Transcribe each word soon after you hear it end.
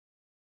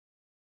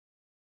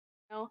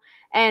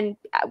and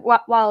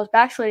while I was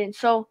backsliding.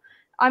 So,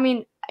 I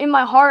mean, in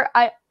my heart,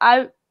 I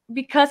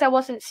because I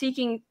wasn't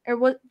seeking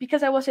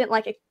because I wasn't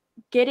like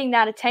getting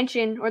that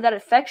attention or that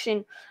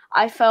affection,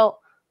 I felt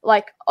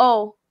like,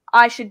 oh,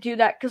 I should do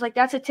that because like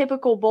that's a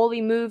typical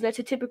bully move. That's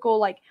a typical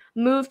like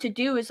move to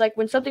do is like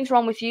when something's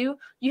wrong with you,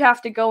 you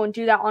have to go and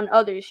do that on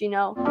others.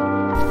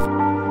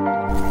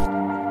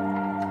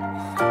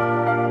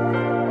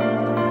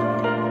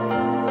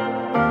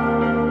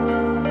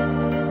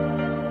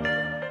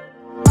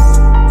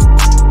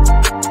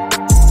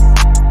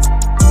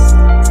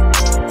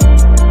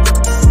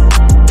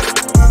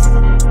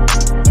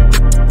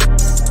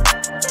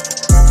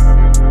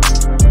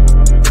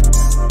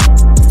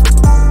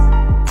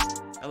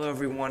 Hello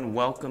everyone,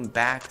 welcome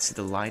back to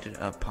the Lighted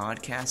Up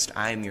podcast.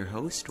 I am your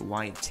host,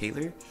 Wyatt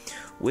Taylor.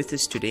 With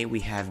us today we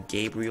have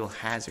Gabriel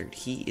Hazard.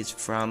 He is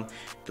from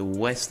the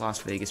West Las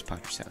Vegas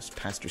Potter's House,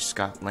 Pastor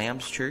Scott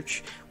Lamb's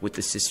church with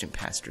Assistant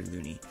Pastor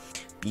Looney.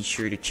 Be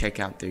sure to check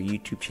out their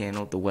YouTube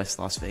channel, the West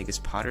Las Vegas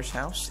Potter's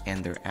House,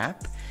 and their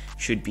app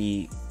should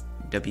be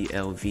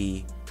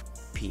WLVPH.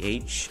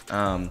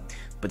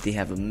 But they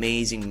have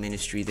amazing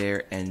ministry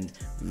there and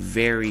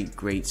very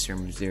great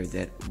sermons there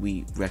that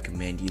we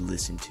recommend you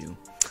listen to.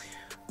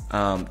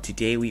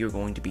 Today we are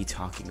going to be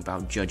talking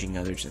about judging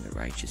others and the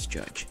righteous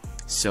judge.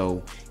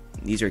 So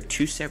these are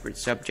two separate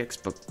subjects,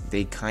 but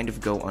they kind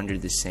of go under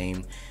the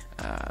same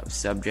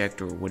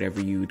subject or whatever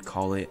you would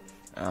call it.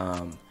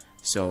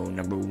 So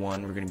number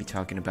one, we're going to be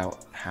talking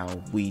about how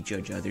we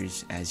judge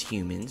others as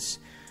humans,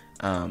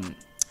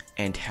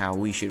 and how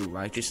we should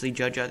righteously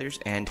judge others,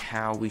 and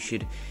how we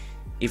should,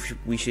 if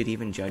we should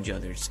even judge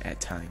others at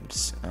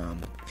times,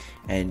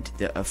 and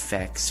the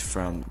effects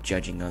from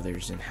judging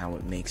others and how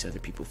it makes other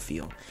people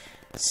feel.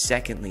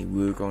 Secondly,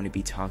 we're going to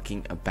be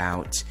talking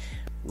about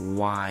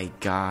why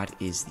God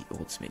is the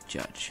ultimate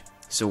judge.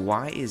 So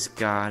why is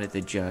God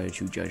the judge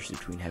who judges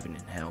between heaven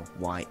and hell?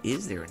 Why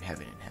is there in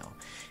heaven and hell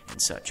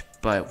and such?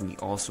 But we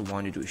also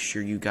wanted to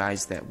assure you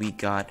guys that we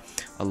got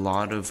a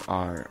lot of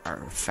our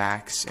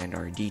facts and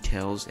our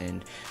details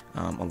and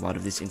a lot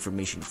of this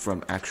information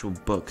from actual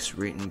books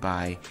written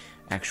by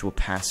actual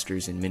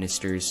pastors and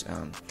ministers.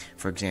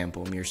 For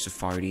example, Amir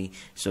Tsarfati.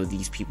 So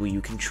these people you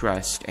can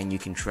trust, and you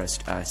can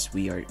trust us.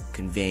 We are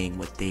conveying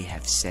what they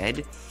have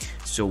said.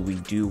 So we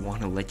do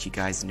want to let you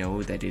guys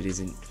know that it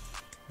isn't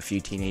a few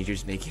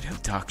teenagers making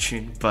up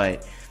doctrine,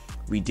 but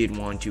we did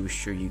want to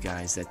assure you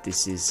guys that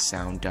this is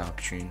sound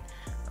doctrine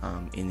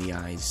in the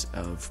eyes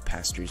of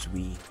pastors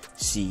we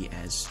see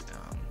as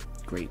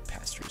great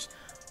pastors.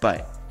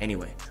 But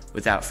anyway,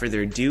 without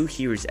further ado,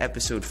 here is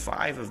episode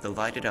 5 of the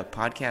Lighted Up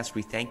podcast.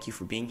 We thank you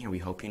for being here. We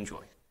hope you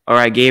enjoy. All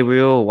right,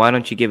 Gabriel, why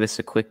don't you give us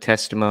a quick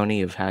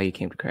testimony of how you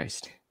came to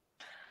Christ?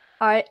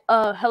 All right.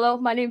 Hello,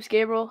 my name's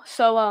Gabriel.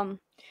 So I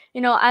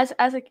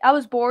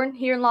was born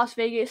here in Las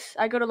Vegas.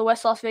 I go to the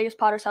West Las Vegas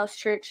Potter's House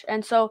Church,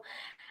 and so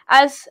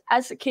as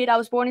a kid, I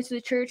was born into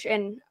the church,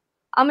 and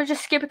I'm gonna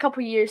just skip a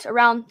couple years.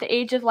 Around the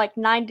age of like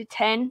 9 to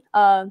 10,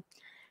 I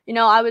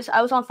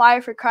was on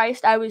fire for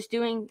Christ. I was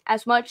doing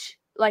as much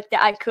like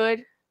that I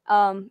could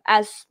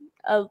as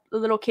a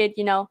little kid,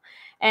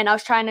 and I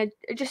was trying to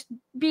just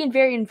being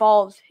very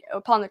involved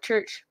upon the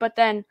church. But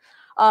then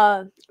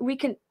I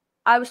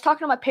was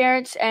talking to my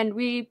parents, and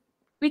we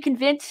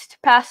convinced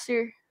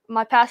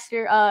my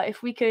pastor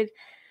if we could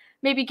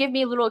maybe give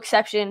me a little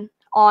exception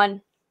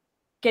on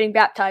getting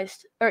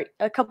baptized, or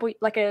a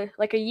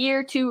year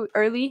or two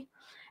early.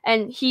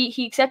 And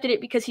he accepted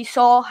it because he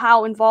saw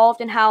how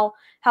involved and how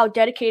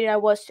dedicated I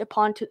was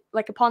upon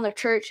the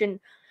church. And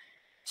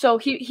so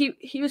he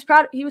was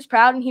proud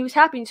and he was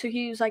happy. And so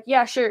he was like,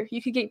 yeah, sure,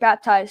 you could get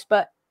baptized,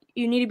 but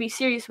you need to be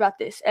serious about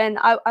this. And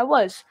I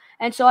was.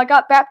 And so I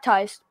got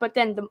baptized. But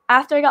then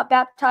after I got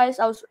baptized,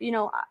 I was,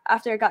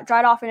 after I got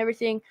dried off and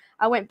everything,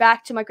 I went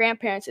back to my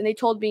grandparents, and they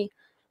told me,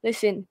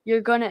 listen,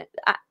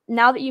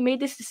 now that you made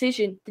this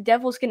decision, the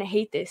devil's going to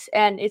hate this.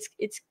 And it's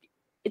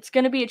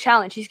going to be a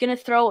challenge. He's going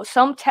to throw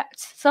some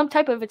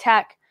type of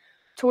attack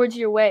towards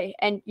your way,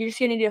 and you're just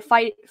going to need to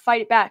fight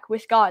it back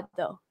with God,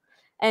 though.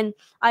 And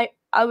I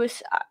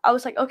was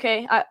like,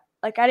 okay, I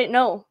didn't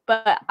know,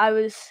 but I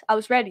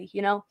was ready,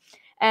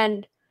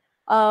 And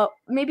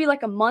maybe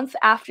like a month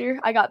after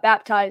I got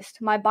baptized,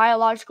 my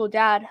biological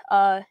dad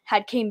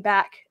had came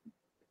back,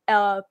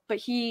 but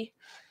he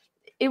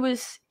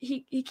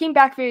came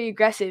back very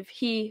aggressive.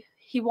 He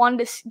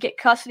wanted to get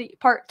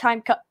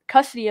part-time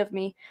custody of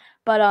me,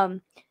 but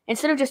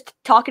instead of just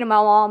talking to my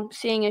mom,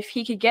 seeing if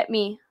he could get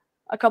me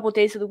a couple of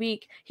days of the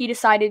week, he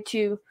decided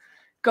to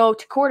go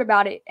to court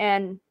about it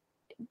and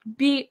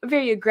be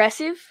very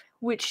aggressive,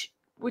 which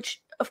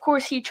of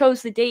course he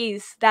chose the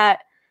days that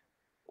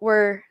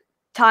were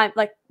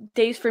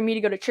days for me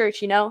to go to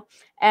church,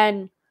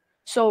 And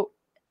so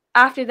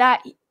after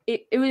that,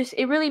 it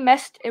really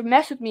messed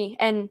with me.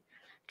 And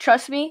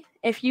trust me,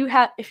 if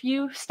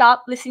you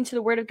stop listening to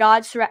the word of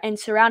God and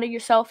surrounding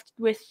yourself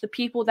with the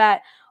people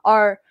that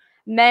are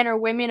men or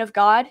women of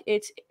God,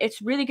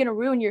 it's really going to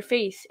ruin your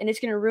faith, and it's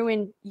going to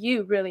ruin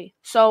you, really.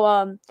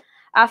 So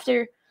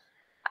after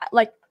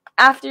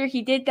after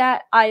he did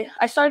that, I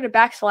started to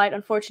backslide,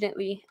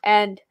 unfortunately.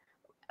 And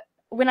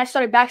when I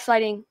started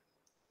backsliding,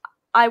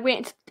 I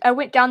went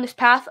down this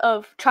path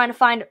of trying to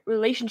find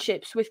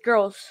relationships with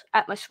girls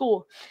at my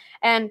school,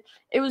 and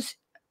it was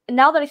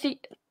now that I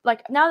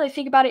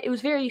think about it, it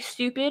was very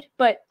stupid.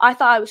 But I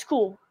thought I was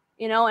cool,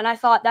 and I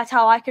thought that's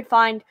how I could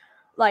find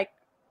like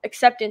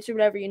acceptance or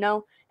whatever,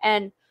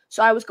 And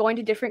so I was going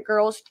to different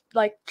girls,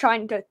 like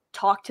trying to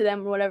talk to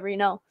them or whatever,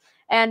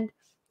 And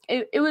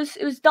it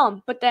was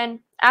dumb. But then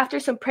after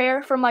some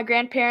prayer from my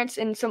grandparents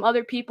and some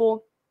other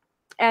people,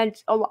 and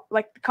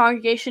like the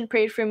congregation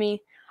prayed for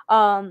me,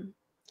 um,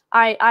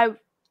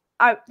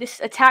 this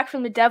attack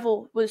from the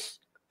devil was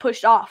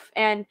pushed off,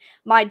 and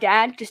my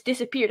dad just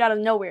disappeared out of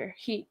nowhere.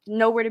 He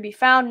nowhere to be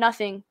found,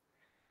 nothing.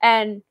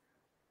 And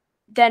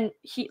then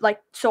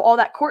so all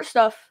that court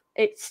stuff,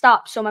 it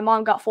stopped. So my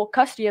mom got full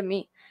custody of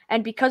me,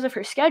 and because of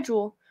her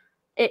schedule,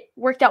 it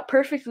worked out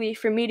perfectly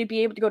for me to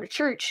be able to go to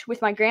church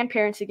with my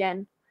grandparents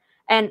again.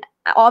 And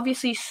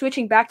obviously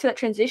switching back to that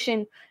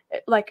transition,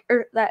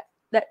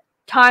 that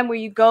time where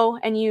you go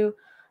and you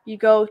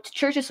go to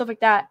church and stuff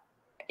like that,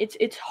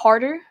 it's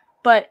harder.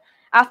 But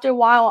after a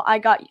while, I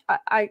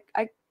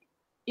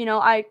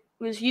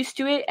was used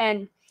to it.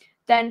 And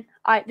then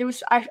I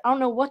don't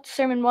know what the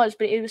sermon was,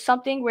 but it was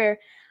something where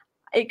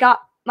it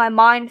got my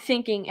mind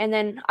thinking, and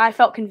then I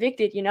felt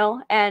convicted,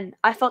 and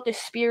I felt this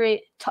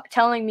spirit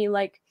telling me,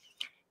 like,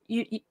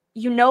 you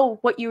know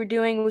what you were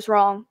doing was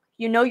wrong.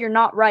 You're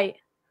not right.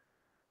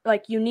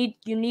 Like, you need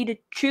to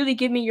truly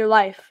give me your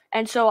life.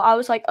 And so I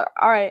was like,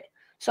 all right.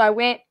 So I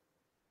went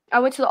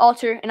to the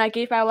altar and I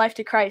gave my life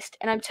to Christ.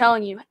 And I'm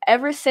telling you,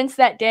 ever since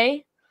that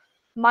day,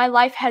 my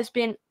life has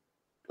been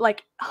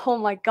like, oh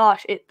my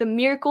gosh, the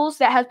miracles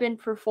that have been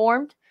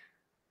performed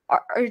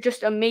are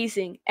just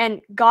amazing. And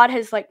God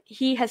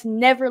he has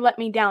never let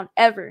me down,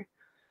 ever.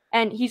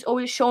 And he's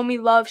always shown me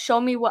love,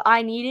 shown me what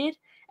I needed,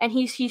 and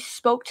he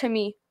spoke to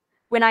me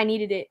when I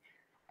needed it.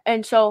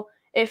 And so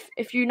if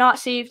you're not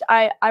saved,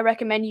 I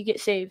recommend you get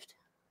saved.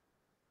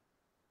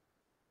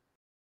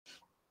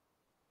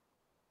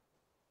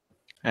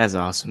 That's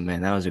awesome,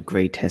 man. That was a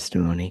great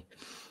testimony.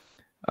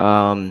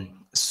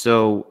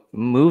 So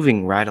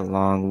moving right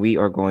along, we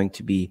are going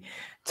to be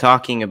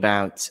talking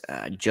about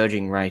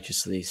judging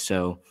righteously.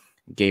 So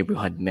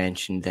Gabriel had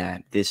mentioned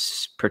that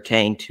this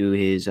pertained to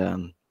his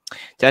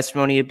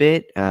testimony a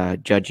bit,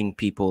 judging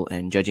people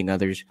and judging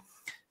others.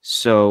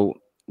 So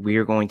we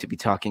are going to be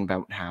talking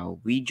about how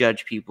we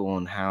judge people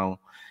and how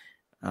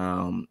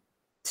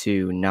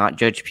to not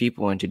judge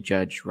people and to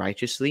judge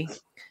righteously.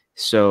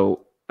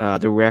 So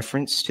the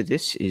reference to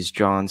this is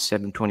John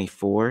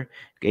 7:24.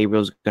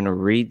 Gabriel's going to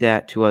read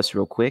that to us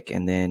real quick,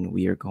 and then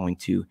we are going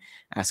to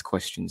ask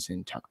questions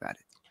and talk about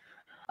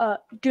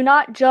it. Do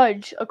not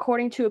judge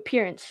according to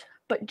appearance,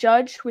 but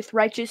judge with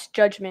righteous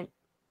judgment.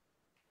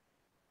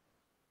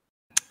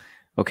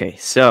 Okay,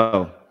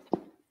 so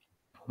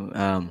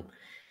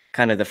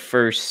kind of the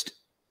first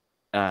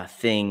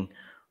thing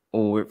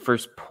or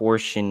first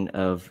portion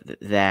of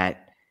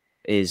that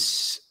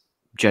is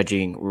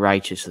judging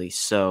righteously.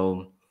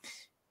 So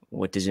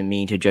what does it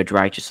mean to judge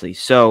righteously?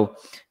 So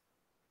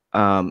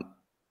I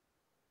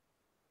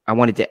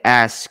wanted to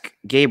ask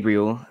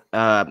Gabriel,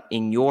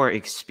 in your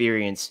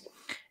experience,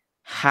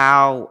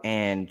 how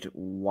and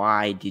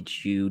why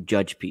did you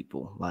judge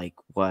people? Like,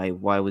 why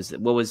was it?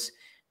 What was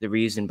the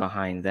reason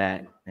behind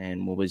that,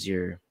 and what was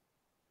your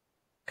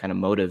kind of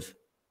motive?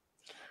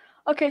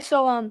 Okay,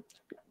 so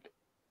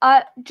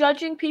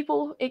judging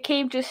people, it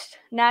came just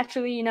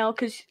naturally,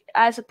 because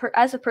as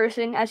a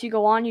person, as you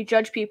go on, you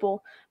judge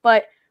people,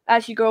 but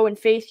as you grow in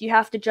faith, you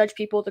have to judge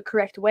people the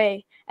correct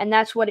way, and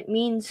that's what it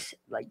means,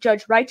 like,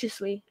 judge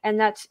righteously. And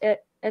that's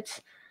it.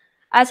 It's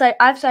as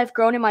I've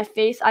grown in my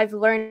faith, I've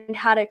learned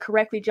how to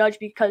correctly judge,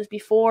 because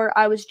before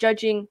I was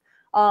judging,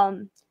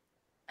 how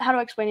do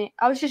I explain it?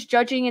 I was just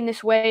judging in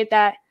this way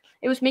that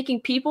it was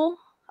making people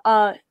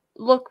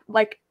look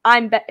like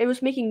it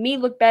was making me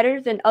look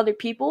better than other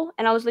people,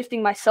 and I was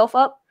lifting myself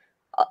up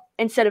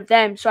instead of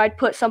them. So I'd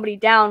put somebody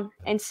down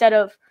instead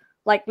of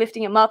like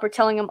lifting them up or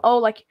telling them, oh,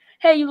 like,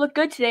 hey, you look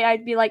good today.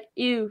 I'd be like,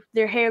 ew,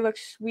 their hair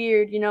looks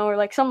weird, or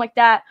like something like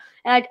that.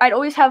 And I'd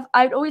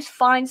always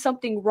find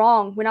something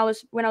wrong when I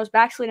was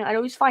backsliding. I'd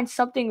always find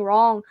something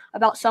wrong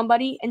about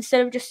somebody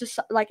instead of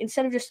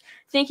just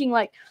thinking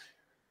like,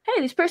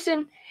 hey, this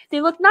person, they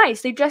look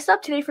nice. They dressed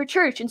up today for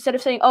church, instead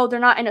of saying, oh, they're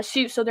not in a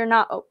suit, so they're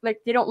not,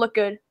 like, they don't look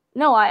good.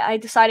 No, I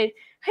decided,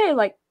 hey,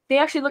 like, they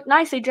actually look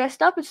nice. They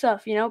dressed up and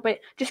stuff, but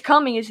just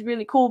coming is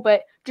really cool,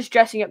 but just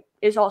dressing up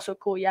is also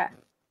cool, yeah.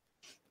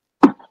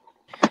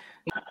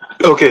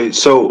 Okay,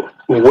 so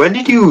when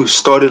did you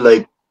started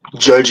like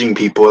judging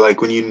people?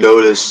 Like when you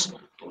noticed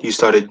you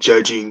started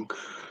judging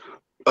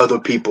other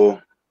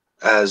people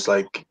as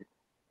like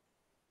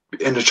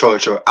in the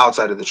church or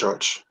outside of the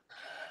church?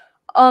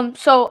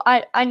 So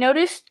I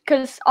noticed,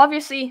 because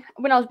obviously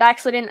when I was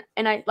backslidden,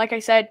 and like I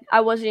said,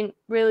 I wasn't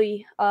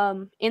really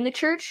in the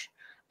church,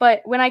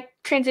 but when I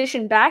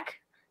transitioned back,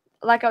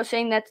 like I was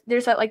saying, that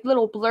there's that like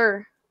little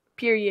blur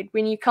period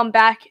when you come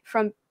back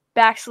from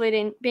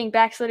being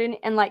backslidden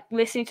and like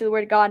listening to the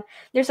word of God.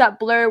 There's that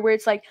blur where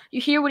it's like you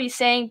hear what he's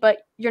saying,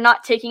 but you're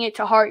not taking it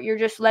to heart. You're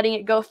just letting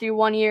it go through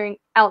one ear and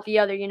out the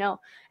other, you know?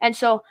 And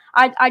so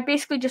I'd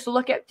basically just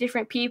look at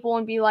different people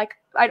and be like,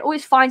 I'd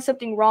always find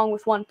something wrong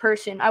with one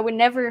person. I would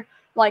never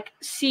like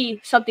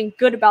see something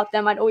good about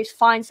them. I'd always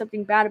find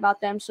something bad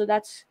about them. So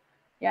that's,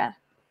 yeah,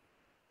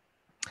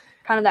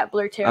 kind of that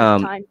blur tear at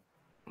the time.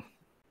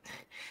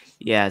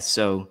 Yeah,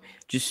 so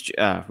just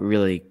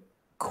really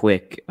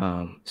quick,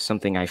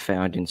 something I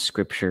found in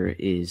scripture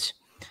is,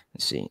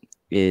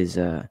 James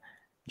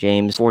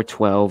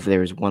 4:12.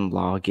 There is one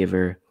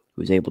lawgiver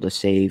who is able to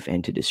save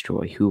and to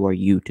destroy. Who are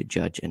you to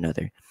judge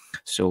another?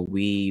 So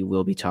we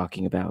will be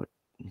talking about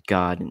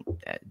God and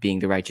being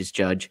the righteous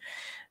judge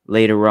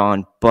later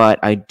on, but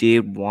I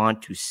did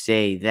want to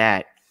say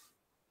that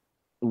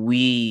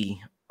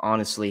we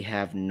honestly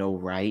have no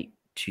right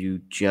to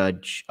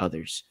judge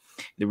others.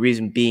 The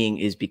reason being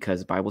is because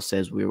the Bible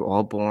says we were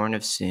all born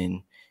of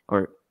sin,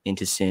 or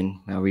into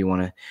sin, however you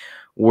want to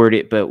word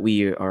it, but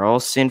we are all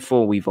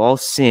sinful. We've all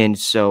sinned.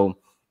 So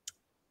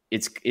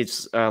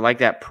it's like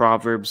that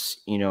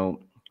Proverbs,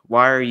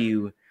 why are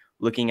you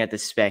looking at the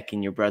speck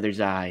in your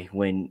brother's eye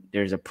when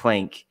there's a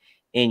plank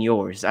in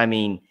yours? I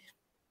mean,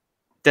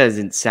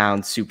 doesn't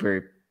sound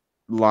super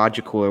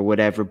logical or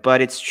whatever,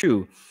 but it's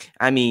true.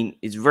 I mean,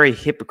 it's very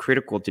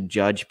hypocritical to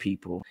judge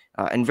people,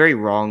 and very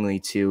wrongly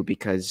too,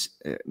 because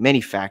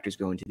many factors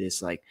go into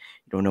this. Like,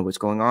 you don't know what's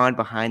going on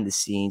behind the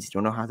scenes, you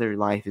don't know how their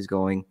life is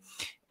going,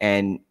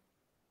 and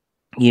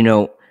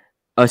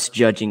us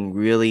judging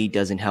really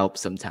doesn't help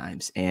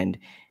sometimes. And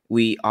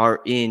we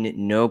are in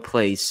no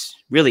place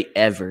really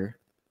ever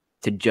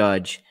to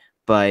judge,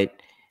 but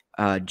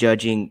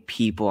judging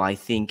people, I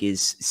think,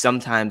 is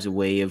sometimes a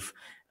way of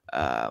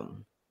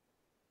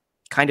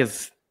kind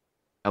of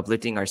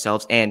uplifting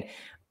ourselves. And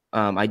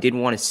I did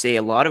want to say,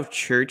 a lot of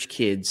church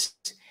kids,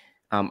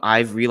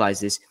 I've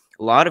realized this,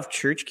 a lot of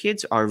church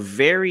kids are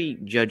very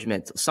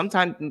judgmental,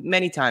 sometimes,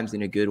 many times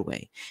in a good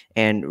way.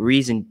 And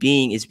reason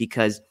being is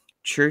because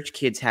church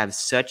kids have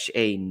such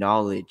a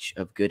knowledge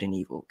of good and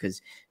evil,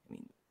 because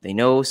they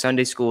know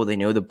Sunday school, they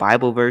know the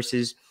Bible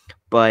verses,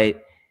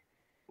 but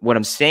what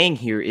I'm saying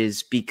here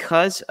is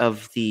because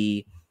of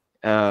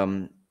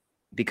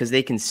because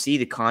they can see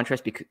the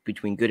contrast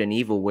between good and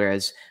evil,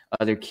 whereas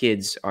other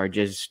kids are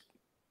just,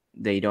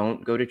 they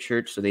don't go to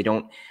church, so they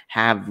don't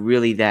have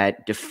really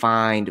that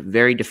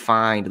very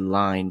defined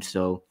line.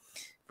 So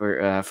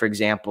for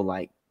example,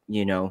 like,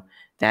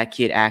 that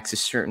kid acts a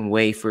certain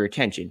way for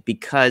attention,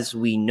 because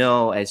we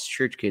know as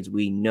church kids,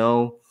 we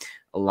know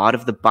a lot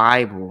of the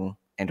Bible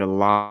and a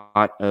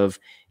lot of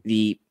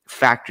the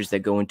factors that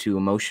go into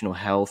emotional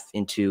health,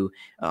 into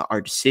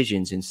our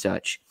decisions and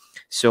such.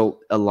 So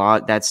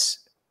that's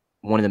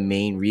one of the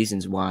main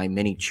reasons why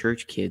many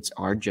church kids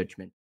are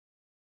judgmental.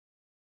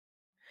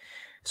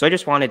 So I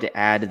just wanted to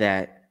add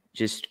that,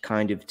 just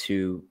kind of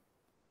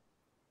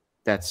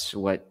that's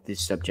what this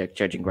subject,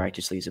 judging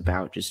righteously, is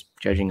about, just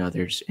judging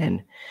others,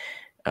 and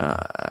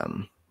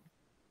kind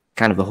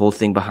of the whole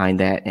thing behind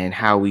that, and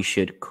how we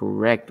should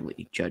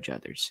correctly judge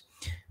others.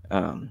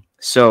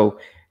 So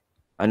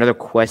another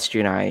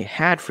question I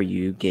had for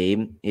you,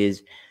 Gabe,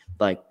 is,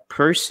 like,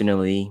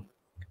 personally,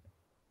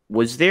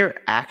 was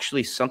there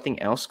actually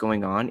something else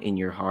going on in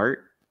your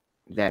heart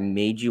that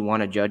made you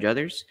want to judge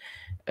others?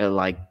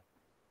 Like,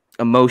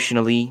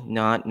 emotionally,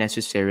 not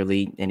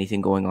necessarily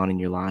anything going on in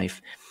your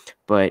life,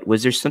 but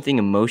was there something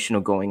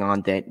emotional going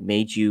on that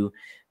made you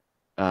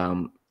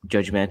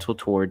judgmental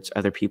towards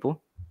other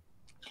people?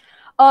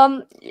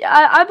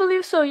 I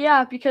believe so,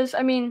 yeah, because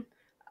I mean,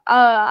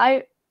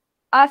 I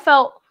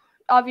felt,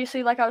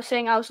 obviously, like I was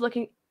saying, I was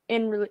looking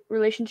in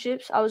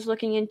relationships. I was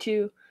looking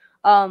into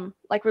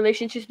like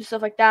relationships and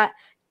stuff like that,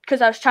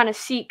 because I was trying to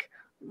seek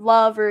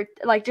love, or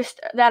like just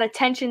that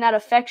attention, that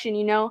affection,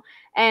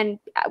 and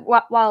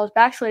while I was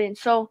backsliding.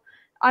 So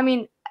I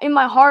mean, in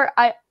my heart,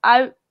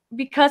 I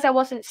because I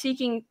wasn't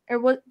seeking,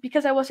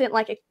 because I wasn't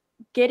like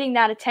getting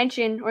that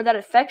attention or that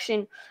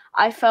affection,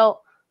 I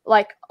felt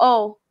like,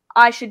 oh,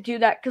 I should do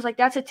that, because like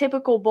that's a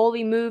typical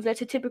bully move.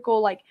 That's a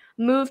typical like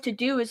move to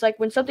do, is like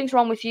when something's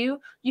wrong with you,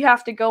 you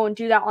have to go and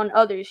do that on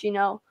others,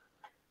 Yeah,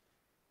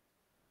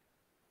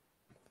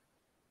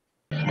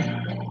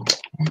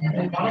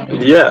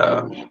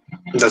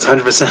 that's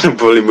 100% a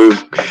bully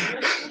move.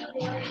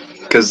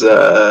 Because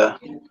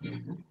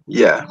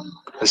yeah,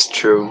 that's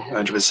true,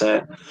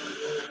 100%.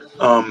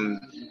 Um,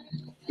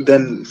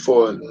 then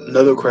for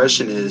another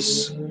question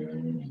is,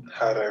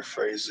 how do I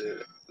phrase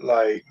it?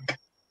 Like,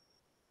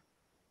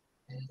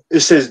 it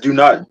says, "Do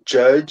not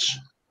judge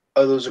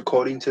others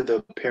according to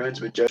the appearance,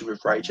 but judge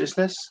with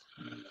righteousness."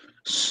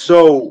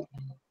 So,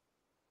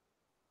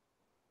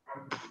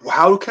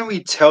 how can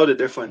we tell the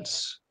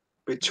difference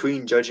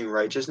between judging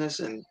righteousness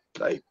and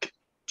like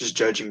just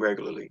judging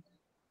regularly,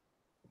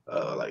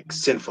 like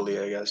sinfully?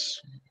 I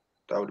guess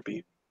that would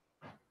be.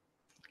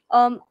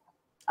 um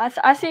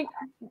I think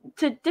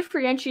to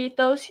differentiate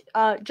those,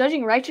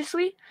 judging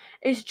righteously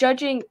is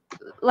judging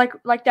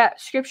like that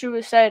scripture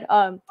was said,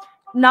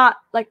 not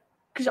like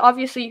because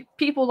obviously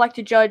people like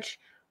to judge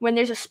when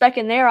there's a speck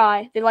in their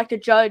eye. They like to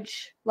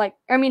judge, like,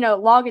 I mean, a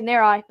log in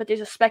their eye, but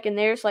there's a speck in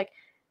theirs, like,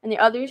 and the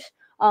others.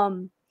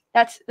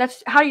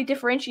 That's how you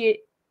differentiate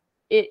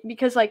it,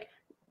 because like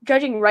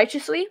judging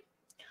righteously,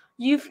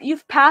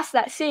 you've passed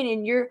that sin,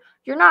 and you're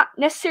not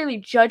necessarily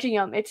judging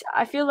them. It's,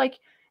 I feel like,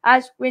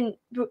 as when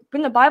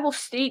the Bible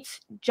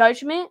states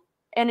judgment,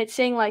 and it's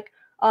saying like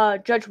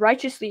judge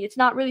righteously, it's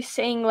not really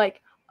saying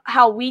like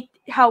how we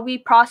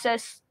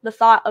process the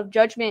thought of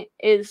judgment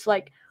is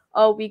like,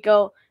 oh, we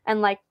go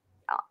and like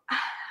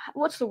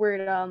what's the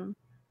word,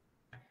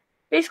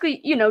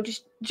 basically,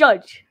 just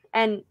judge.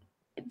 And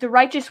the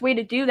righteous way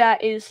to do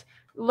that is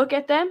look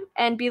at them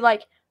and be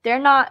like, they're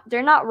not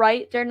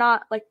right, they're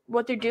not, like,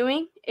 what they're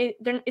doing,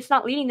 it's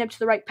not leading them to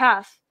the right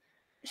path,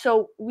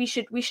 so we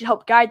should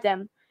help guide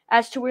them.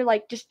 As to where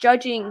like just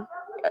judging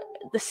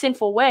the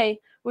sinful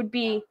way would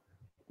be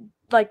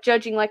like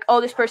judging like,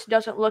 oh, this person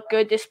doesn't look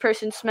good, this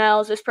person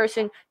smells, this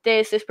person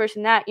this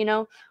person that,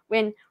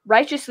 when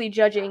righteously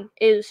judging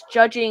is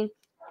judging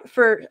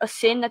for a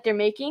sin that they're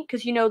making,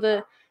 because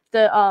the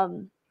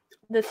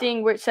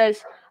thing where it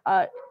says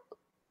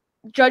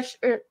judge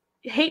or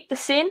hate the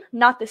sin,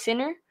 not the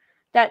sinner.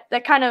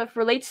 That kind of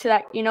relates to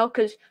that,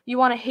 because you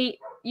want to hate.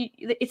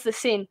 It's the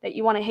sin that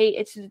you want to hate.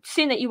 It's the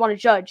sin that you want to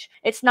judge.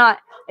 It's not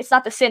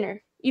the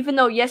sinner. Even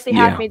though yes, they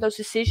have made those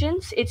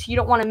decisions. It's you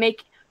don't want to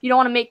make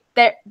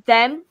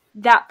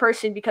that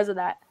person because of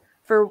that,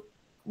 for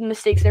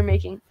mistakes they're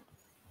making.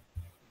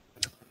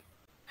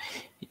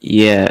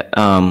 Yeah,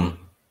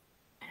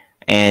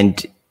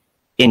 and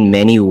in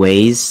many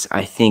ways,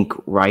 I think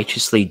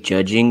righteously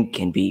judging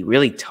can be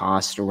really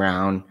tossed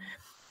around.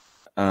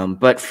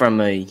 But from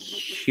a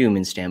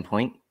human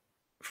standpoint,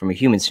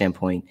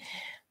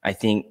 I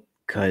think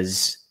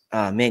because,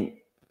 man,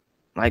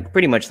 like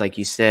pretty much like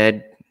you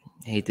said,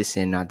 hate the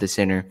sin, not the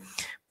sinner.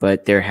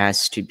 But there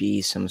has to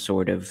be some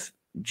sort of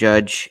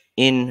judge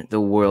in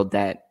the world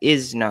that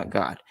is not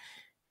God,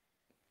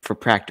 for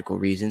practical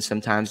reasons,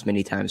 sometimes,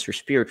 many times for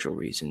spiritual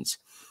reasons.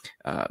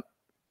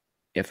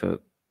 If a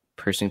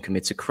person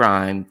commits a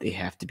crime, they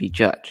have to be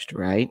judged,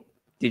 right?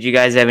 Did you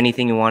guys have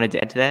anything you wanted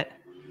to add to that?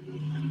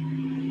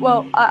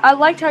 Well, I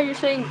liked how you're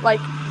saying, like,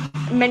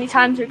 many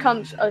times there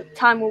comes a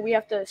time where we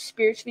have to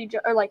spiritually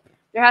or like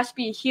there has to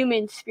be a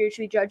human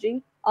spiritually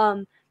judging.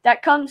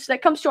 That comes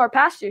to our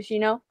pastors,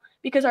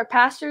 because our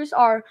pastors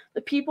are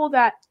the people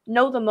that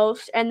know the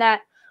most and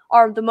that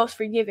are the most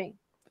forgiving.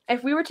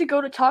 If we were to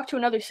go to talk to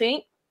another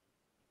saint,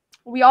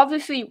 we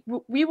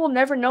will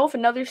never know if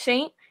another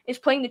saint is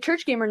playing the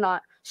church game or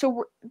not.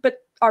 So, but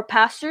our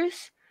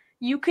pastors,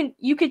 you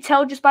could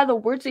tell just by the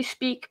words they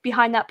speak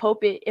behind that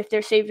pulpit if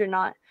they're saved or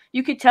not.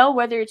 You could tell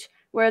whether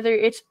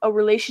it's a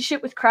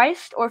relationship with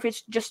Christ or if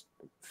it's just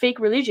fake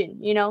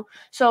religion,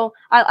 So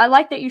I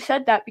like that you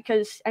said that,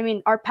 because I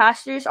mean our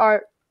pastors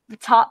are the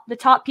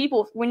top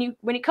people when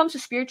it comes to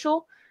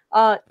spiritual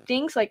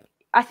things. Like,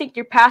 I think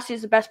your pastor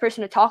is the best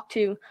person to talk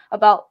to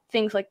about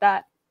things like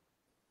that.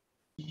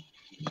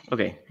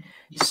 Okay,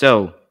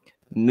 so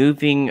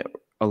moving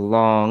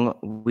along,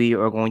 we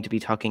are going to be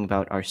talking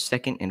about our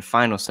second and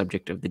final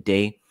subject of the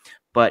day,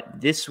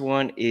 but this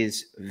one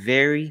is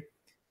it's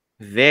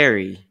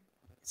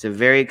a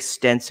very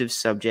extensive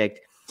subject,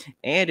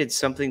 and it's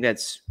something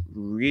that's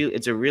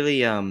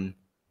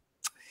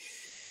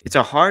it's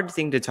a hard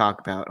thing to talk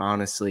about,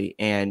 honestly,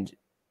 and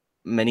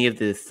many of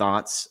the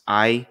thoughts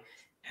I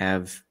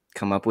have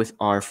come up with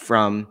are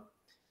from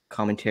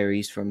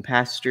commentaries from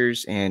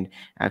pastors and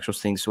actual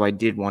things. So I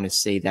did want to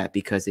say that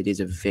because it is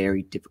a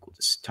very difficult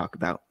to talk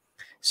about.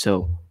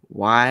 So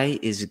why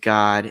is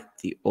God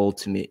the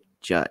ultimate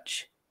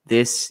judge?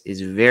 This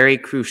is very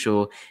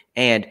crucial,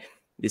 and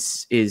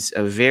this is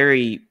a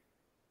very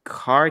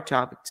hard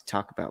topic to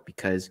talk about,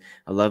 because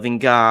a loving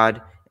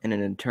God and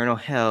an eternal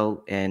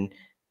hell and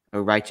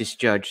a righteous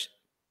judge,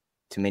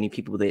 to many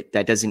people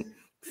that doesn't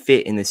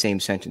fit in the same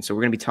sentence. So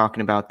we're going to be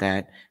talking about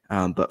that.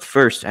 But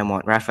first, I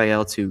want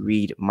Rafael to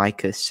read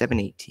Micah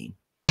 7:18.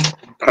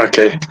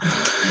 Okay.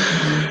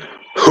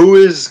 Who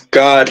is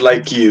God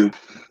like you,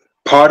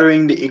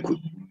 pardoning the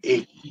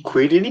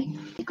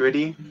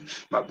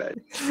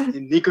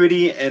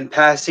iniquity and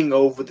passing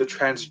over the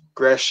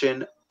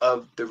transgression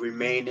of the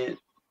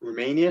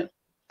remnant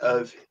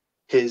of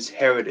his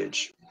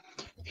heritage?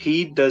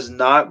 He does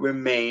not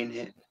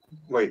remain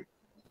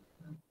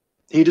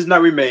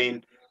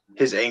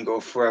his anger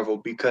forever,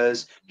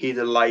 because he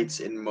delights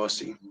in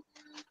mercy.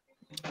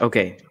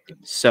 Okay,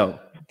 so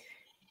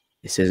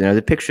this is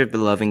another picture of the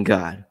loving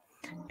God,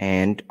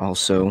 and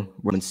also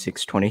Romans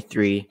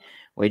 6:23,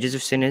 wages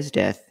of sin is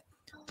death,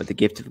 but the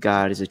gift of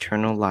God is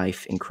eternal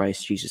life in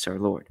Christ Jesus our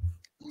Lord.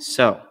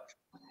 So,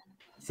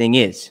 the thing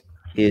is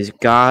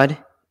God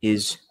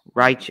is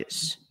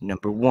righteous.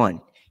 Number one,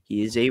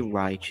 he is a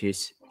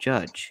righteous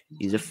judge.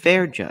 He's a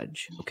fair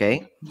judge,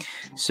 okay?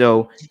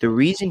 So the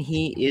reason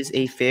he is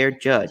a fair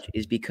judge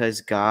is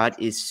because God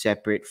is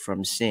separate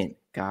from sin.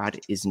 God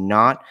is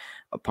not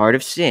a part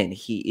of sin.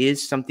 He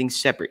is something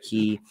separate.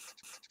 He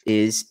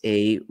is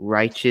a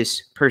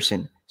righteous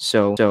person.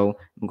 So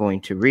I'm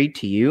going to read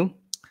to you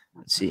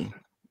Let's see.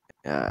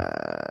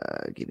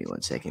 Give me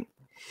 1 second.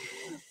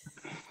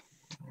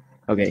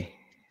 Okay,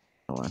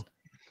 hold on.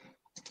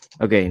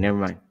 Okay, never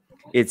mind.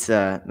 It's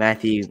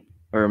Matthew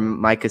or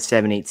Micah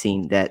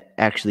 7:18 that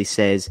actually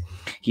says,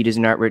 "He does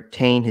not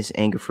retain his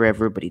anger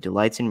forever, but he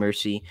delights in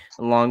mercy."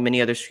 Along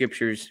many other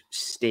scriptures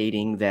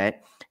stating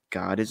that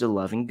God is a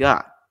loving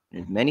God.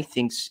 There's many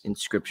things in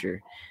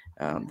Scripture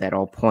that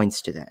all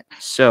points to that.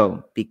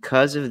 So,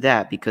 because of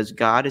that, because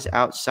God is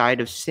outside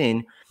of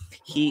sin,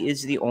 He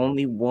is the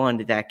only one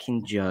that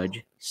can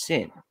judge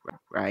sin.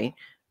 Right?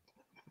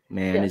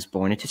 Man is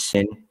born into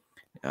sin.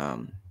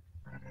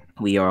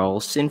 We are all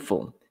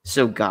sinful.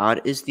 So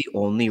God is the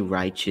only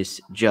righteous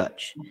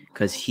judge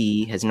because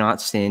he has not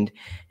sinned.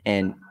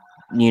 And,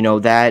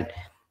 that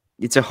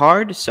it's a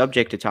hard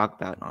subject to talk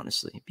about,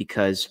 honestly,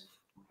 because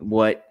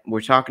what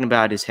we're talking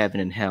about is heaven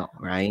and hell,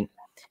 right?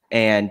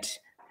 And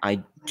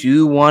I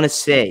do want to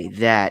say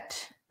that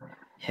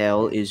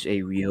hell is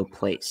a real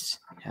place.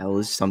 Hell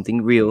is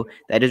something real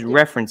that is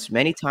referenced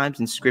many times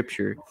in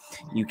Scripture.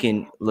 You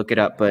can look it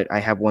up, but I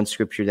have one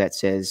Scripture that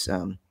says,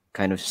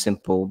 kind of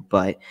simple,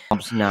 but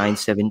Psalms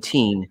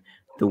 9:17,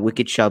 the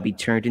wicked shall be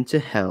turned into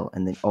hell,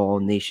 and then all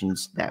the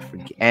nations that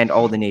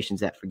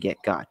forget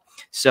God.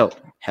 So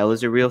hell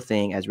is a real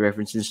thing, as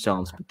referenced in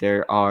Psalms, but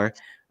there are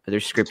other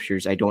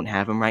scriptures. I don't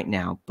have them right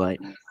now, but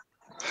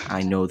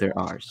I know there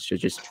are. So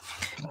just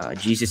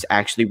Jesus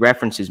actually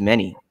references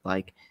many,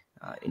 like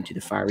into the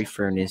fiery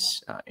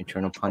furnace,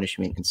 eternal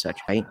punishment, and such,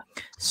 right?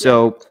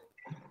 So,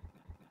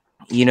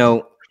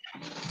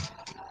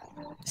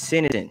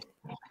 sin is sin.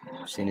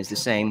 Sin is the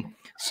same.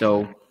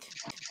 So,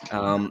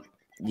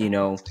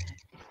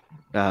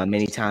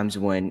 many times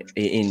when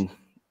in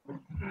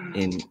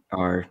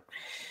our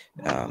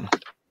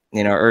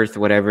earth,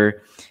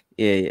 whatever,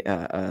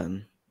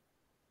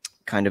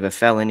 kind of a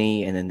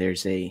felony, and then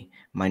there's a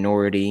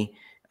minority.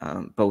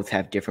 Both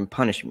have different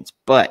punishments.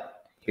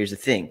 But here's the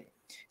thing: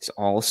 so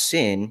all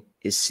sin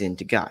is sin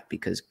to God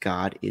because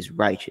God is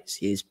righteous.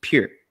 He is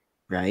pure,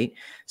 right?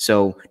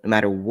 So no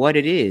matter what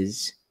it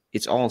is,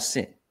 it's all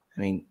sin.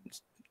 I mean,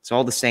 it's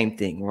all the same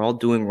thing. We're all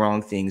doing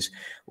wrong things.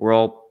 We're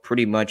all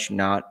pretty much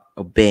not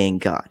obeying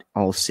God.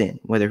 All sin,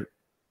 whether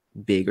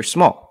big or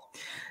small.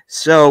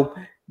 So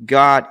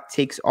God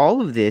takes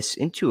all of this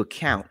into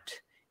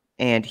account,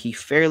 and he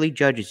fairly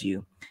judges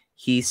you.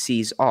 He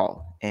sees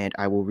all. And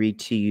I will read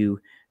to you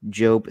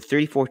Job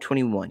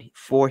 34:21.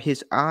 For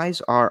his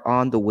eyes are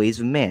on the ways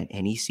of man,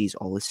 and he sees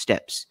all his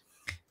steps.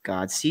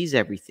 God sees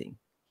everything.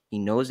 He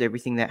knows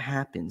everything that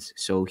happens,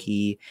 so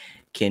he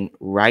can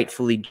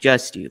rightfully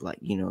judge you.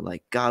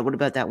 Like, God, what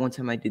about that one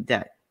time I did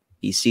that?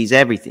 He sees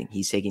everything.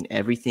 He's taking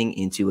everything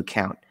into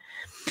account.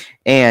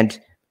 And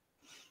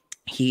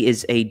he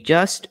is a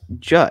just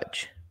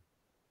judge,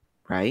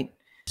 right?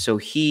 So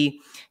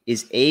he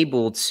is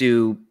able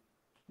to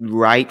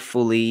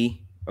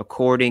rightfully,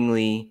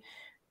 accordingly,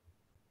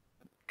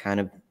 kind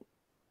of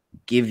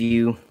give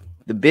you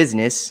the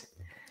business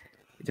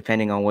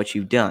depending on what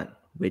you've done,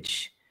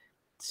 which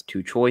is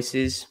two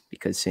choices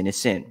because sin is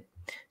sin.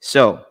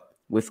 So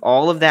with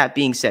all of that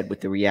being said,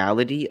 with the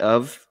reality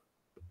of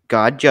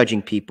God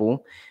judging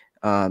people,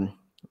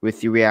 with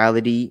the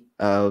reality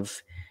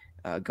of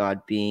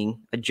God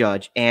being a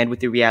judge, and with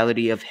the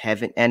reality of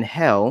heaven and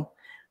hell,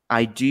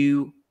 I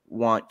do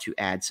want to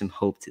add some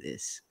hope to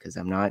this because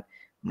I'm not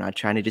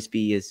trying to just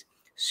be a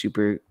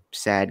super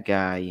sad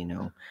guy,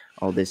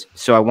 all this.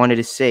 So I wanted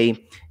to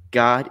say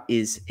God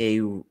is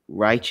a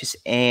righteous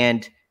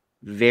and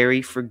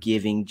very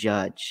forgiving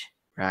judge,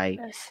 right?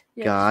 Yes.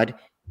 God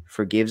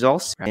forgives all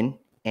sin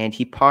and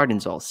he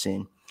pardons all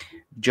sin.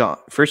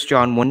 1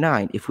 John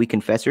 1:9, if we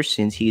confess our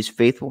sins, he is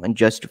faithful and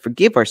just to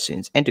forgive our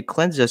sins and to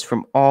cleanse us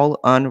from all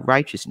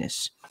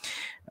unrighteousness.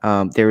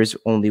 There is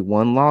only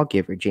one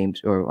lawgiver,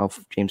 James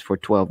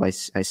 4:12.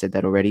 I said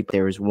that already, but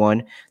there is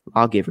one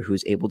lawgiver who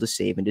is able to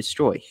save and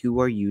destroy. Who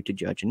are you to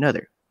judge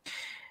another?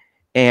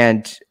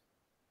 And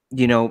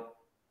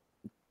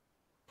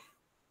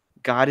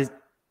God's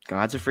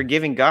a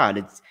forgiving God.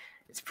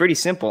 It's pretty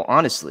simple,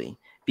 honestly.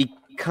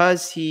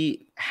 Because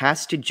he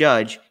has to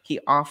judge, he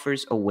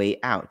offers a way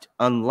out,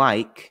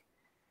 unlike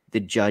the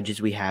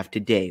judges we have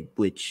today,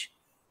 which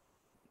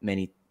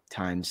many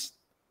times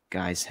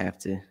guys have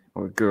to,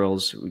 or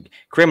girls,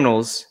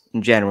 criminals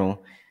in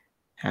general,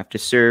 have to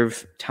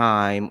serve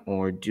time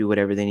or do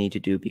whatever they need to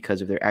do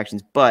because of their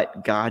actions.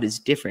 But God is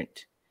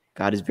different.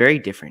 God is very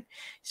different.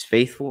 He's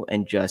faithful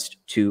and just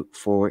to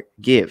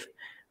forgive.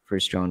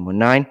 1 John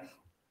 1:9.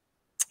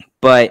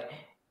 But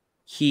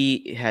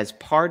he has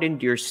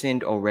pardoned your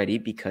sin already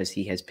because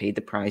he has paid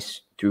the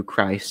price through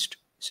Christ.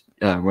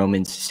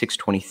 Romans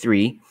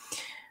 6:23.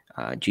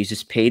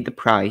 Jesus paid the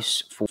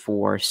price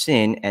for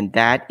sin, and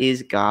that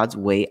is God's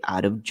way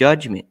out of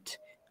judgment.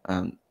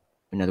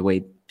 Another way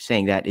of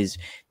saying that is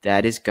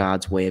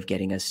God's way of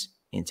getting us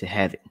into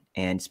heaven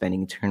and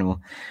spending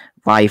eternal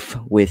life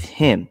with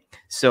him.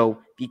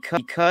 So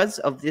because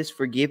of this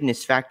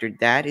forgiveness factor,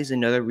 that is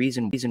another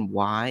reason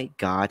why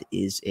God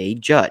is a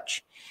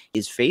judge. He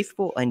is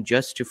faithful and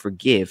just to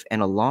forgive,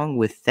 and along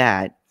with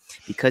that,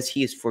 Because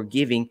he is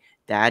forgiving,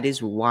 that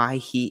is why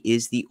he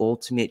is the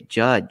ultimate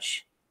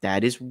judge.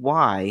 That is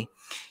why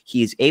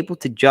he is able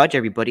to judge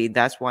everybody.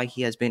 That's why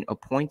he has been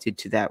appointed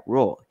to that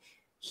role.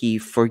 He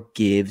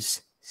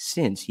forgives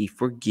sins. He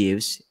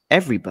forgives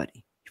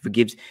everybody. He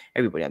forgives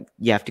everybody.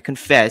 You have to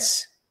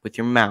confess with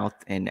your mouth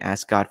and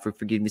ask God for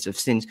forgiveness of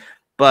sins,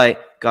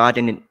 but God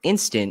in an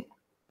instant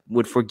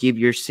would forgive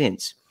your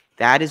sins.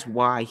 That is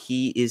why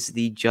he is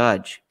the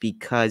judge,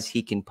 because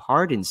he can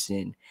pardon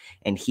sin,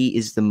 and he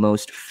is the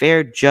most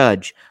fair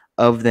judge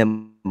of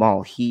them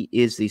all. He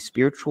is the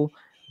spiritual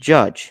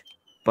judge,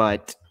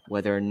 but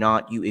whether or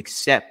not you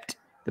accept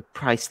the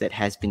price that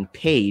has been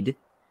paid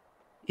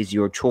is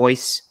your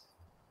choice,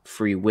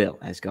 free will,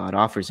 as God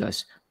offers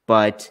us.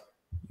 But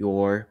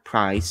your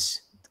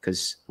price,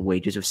 because the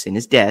wages of sin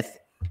is death,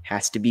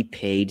 has to be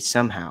paid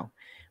somehow,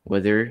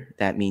 whether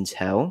that means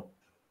hell,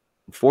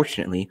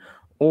 unfortunately,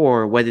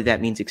 or whether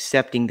that means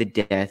accepting the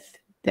death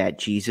that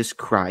Jesus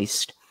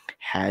Christ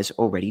has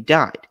already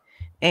died.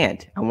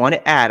 And I want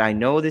to add, I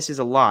know this is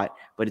a lot,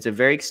 but it's a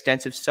very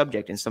extensive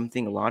subject and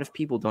something a lot of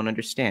people don't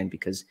understand,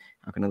 because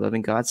how can a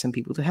loving God send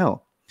people to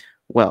hell?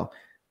 Well,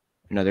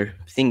 another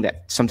thing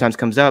that sometimes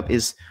comes up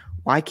is,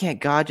 why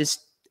can't God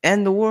just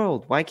end the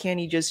world? Why can't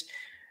he just,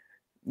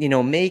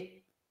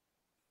 make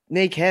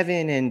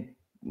heaven and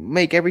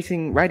make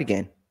everything right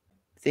again?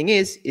 The thing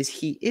is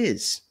he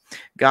is.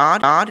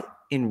 God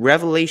in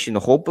Revelation, the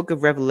whole book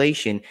of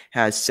Revelation,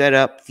 has set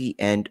up the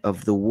end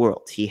of the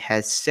world. He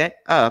has set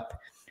up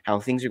how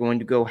things are going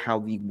to go, how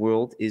the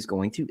world is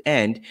going to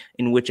end,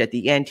 in which at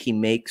the end he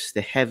makes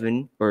the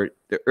heaven or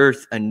the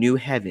earth a new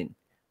heaven,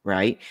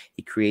 right?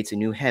 He creates a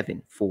new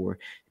heaven for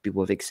people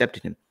who have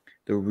accepted him.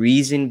 The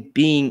reason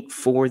being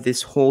for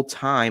this whole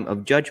time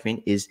of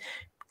judgment is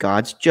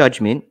God's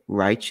judgment,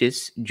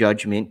 righteous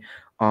judgment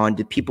on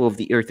the people of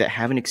the earth that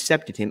haven't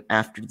accepted him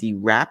after the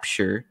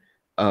rapture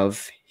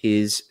of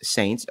his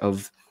saints,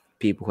 of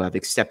people who have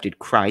accepted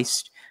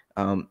Christ.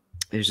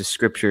 There's a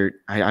scripture,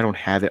 I don't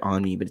have it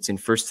on me, but it's in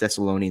 1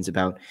 Thessalonians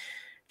about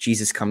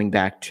Jesus coming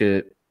back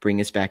to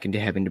bring us back into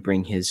heaven, to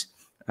bring his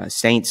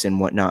saints and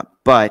whatnot.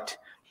 But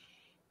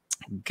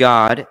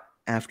God,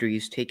 after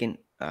he's taken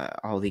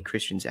all the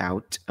Christians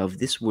out of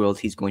this world,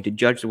 he's going to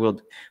judge the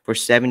world for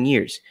 7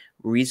 years.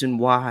 Reason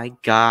why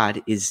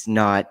God is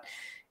not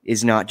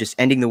just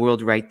ending the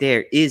world right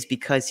there is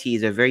because he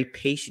is a very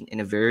patient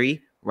and a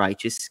very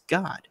righteous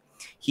God.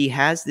 He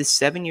has this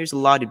 7 years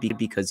allotted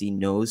because he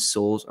knows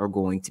souls are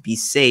going to be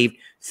saved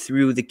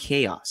through the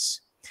chaos.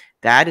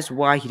 That is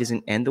why he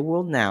doesn't end the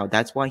world now.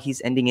 That's why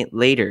he's ending it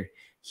later.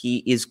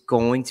 He is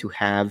going to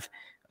have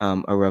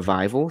a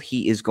revival.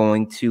 He is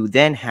going to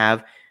then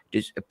have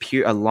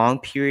a long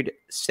period,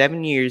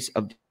 7 years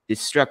of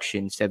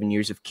destruction, 7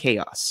 years of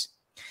chaos.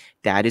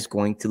 That is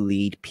going to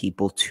lead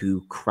people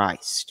to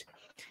Christ.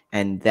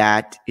 And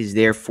that is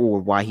therefore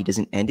why he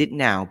doesn't end it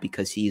now,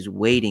 because he is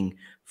waiting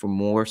for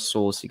more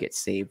souls to get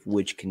saved,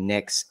 which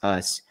connects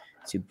us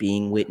to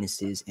being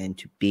witnesses and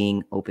to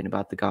being open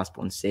about the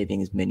gospel and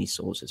saving as many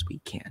souls as we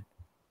can.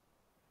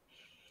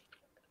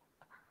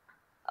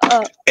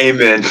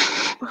 Amen.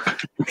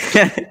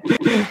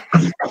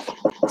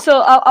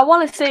 So I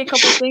want to say a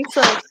couple of things.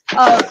 So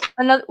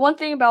one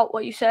thing about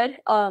what you said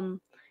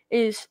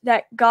is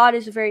that God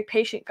is a very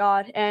patient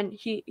God, and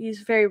he's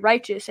very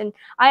righteous. And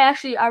I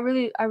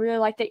really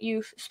like that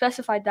you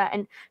specified that.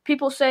 And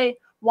people say,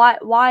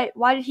 why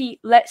did he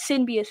let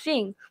sin be a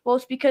thing? Well,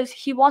 it's because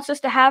he wants us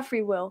to have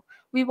free will.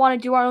 We want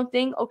to do our own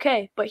thing,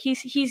 okay, but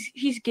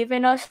he's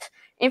given us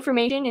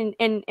information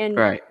and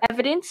right.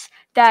 evidence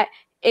that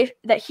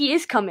he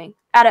is coming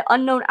at an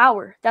unknown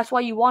hour. That's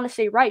why you want to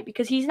say right,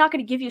 because he's not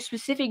going to give you a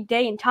specific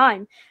day and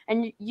time,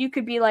 and you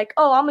could be like,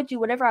 oh, I'm going to do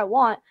whatever I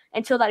want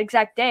until that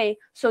exact day,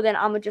 so then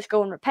I'm going to just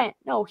go and repent.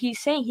 No, he's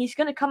saying he's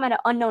going to come at an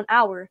unknown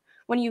hour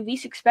when you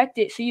least expect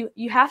it. So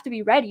you have to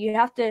be ready. You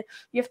have to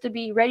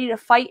be ready to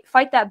fight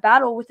that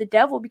battle with the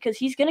devil, because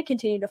he's going to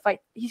continue to fight.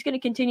 He's going to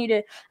continue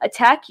to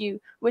attack you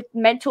with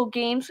mental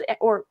games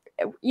or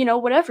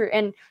whatever,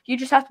 and you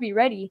just have to be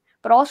ready.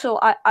 But also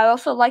I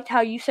also liked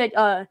how you said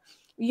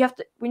you have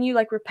to, when you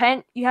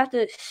repent, you have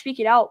to speak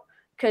it out,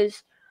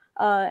 because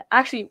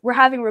actually we're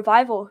having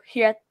revival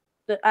here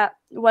at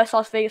West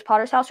Las Vegas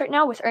Potter's House right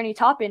now with Ernie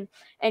Toppin,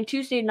 and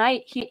Tuesday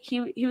night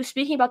he was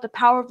speaking about the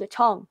power of the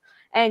tongue,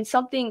 and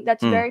something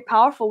that's very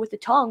powerful with the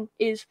tongue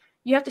is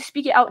you have to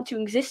speak it out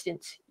into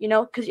existence,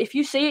 because if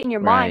you say it in your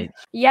mind,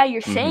 yeah,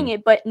 you're saying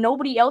it, but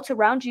nobody else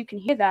around you can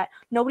hear that.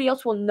 Nobody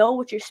else will know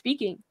what you're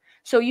speaking.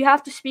 So you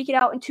have to speak it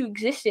out into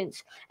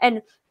existence.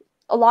 And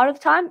a lot of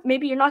the time,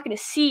 maybe you're not going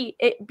to see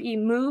it be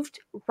moved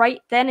right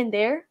then and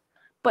there,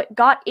 but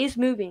God is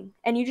moving,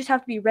 and you just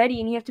have to be ready,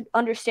 and you have to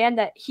understand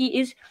that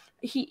he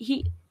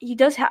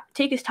does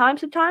take his time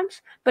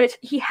sometimes, but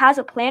he has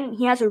a plan and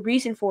he has a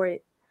reason for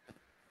it.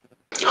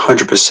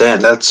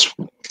 100%. That's,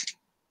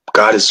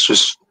 God is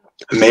just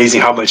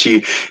amazing how much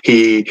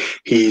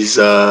he's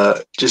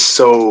just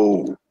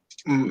so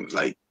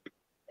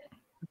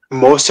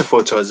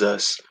merciful towards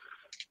us,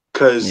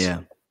 because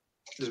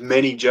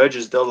many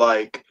judges, they're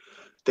like,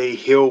 they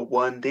hear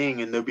one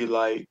thing and they'll be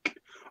like,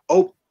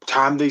 oh,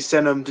 time they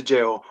send them to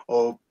jail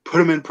or put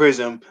them in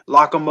prison,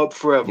 lock them up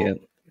forever. Yep.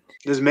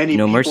 There's many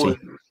No people. mercy.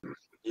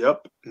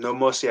 Yep, no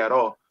mercy at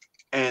all.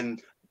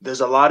 And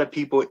there's a lot of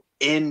people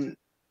in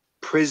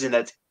prison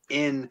that's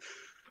in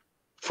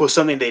for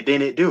something they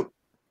didn't do,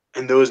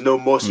 and there was no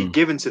mercy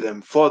given to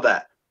them for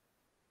that.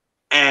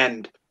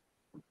 And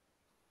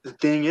the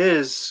thing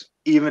is,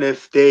 even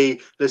if they,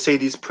 let's say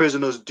these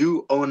prisoners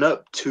do own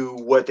up to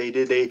what they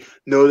did, they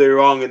know they're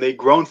wrong and they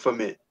grown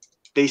from it,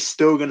 they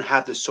still gonna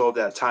have to solve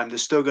that time. They're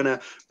still gonna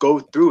go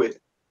through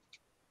it.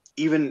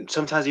 Even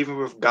sometimes, even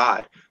with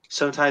God,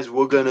 sometimes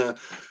we're gonna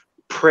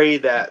pray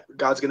that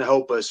God's gonna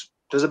help us.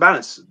 There's a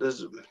balance.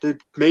 There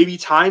may be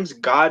times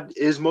God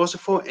is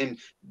merciful and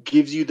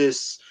gives you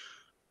this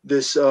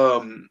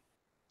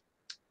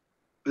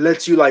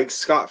lets you like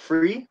scot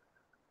free.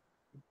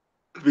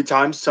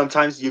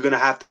 Sometimes you're gonna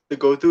have to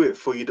go through it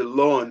for you to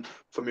learn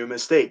from your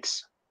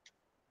mistakes.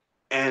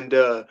 And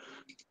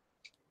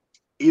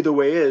either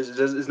way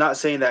is not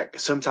saying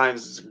that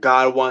sometimes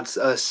God wants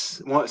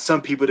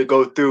some people to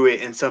go through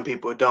it and some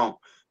people don't.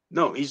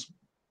 No,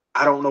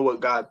 I don't know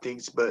what God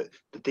thinks, but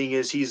the thing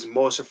is, He's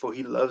merciful.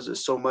 He loves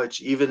us so much.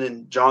 Even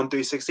in John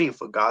 3:16,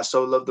 for God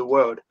so loved the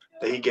world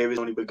that He gave His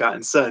only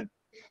begotten Son,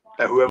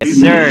 that whoever Yes,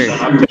 believes in His sir.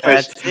 Son not to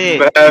perish, That's it.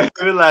 but have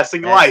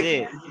everlasting That's life.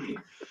 it.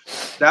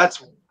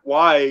 That's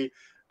why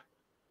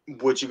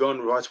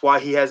That's why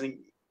He hasn't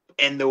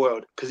end the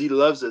world, because He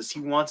loves us.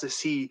 He wants to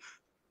see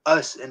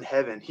us in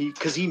heaven.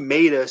 Because He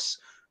made us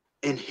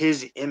in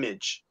His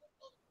image.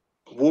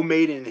 We're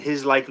made in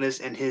His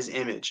likeness and His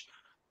image.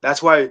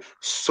 That's why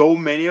so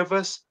many of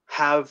us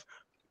have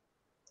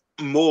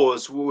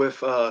mores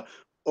with or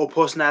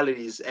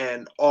personalities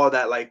and all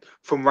that, like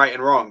from right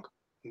and wrong.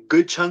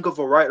 Good chunk of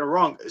a right and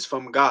wrong is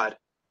from God.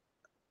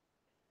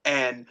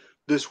 And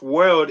this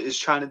world is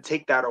trying to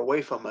take that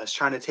away from us,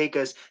 trying to take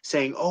us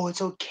saying, oh,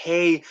 it's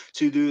okay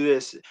to do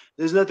this.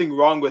 There's nothing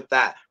wrong with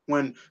that,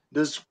 when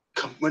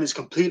it's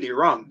completely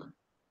wrong.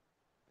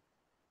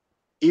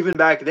 Even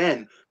back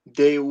then,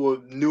 there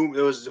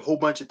was a whole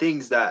bunch of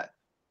things that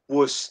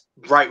was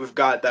right with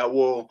God, that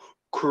were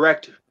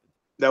correct,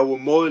 that were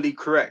morally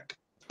correct.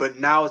 But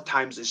now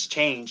times has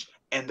changed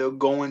and they're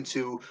going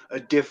to a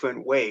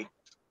different way.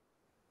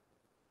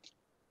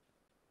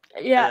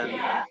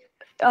 Yeah.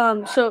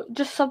 So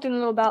just something a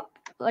little about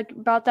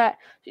that,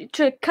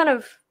 to kind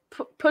of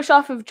push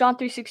off of John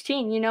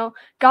 3:16.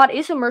 God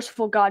is a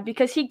merciful God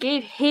because He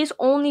gave His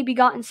only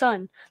begotten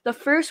Son. The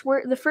first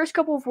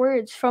couple of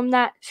words from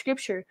that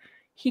scripture,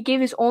 He gave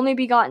His only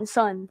begotten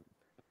Son.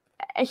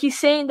 And He's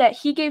saying that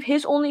He gave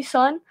His only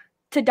Son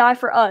to die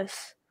for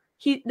us.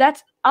 I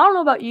don't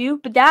know about you,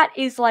 but that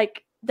is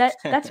like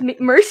that's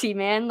mercy,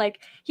 man. Like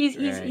he's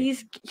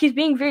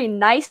being very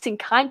nice and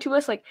kind to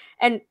us, like,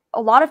 and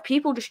a lot of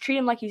people just treat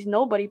Him like He's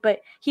nobody, but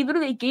He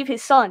literally gave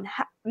His Son.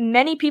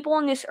 Many people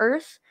on this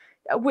earth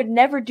would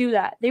never do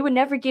that. They would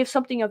never give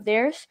something of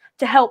theirs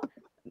to help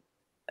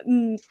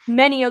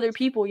many other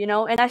people,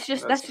 and that's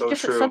just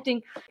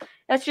something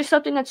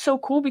that's so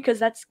cool, because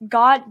that's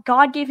God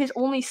gave His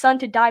only Son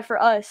to die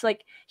for us.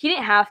 Like, He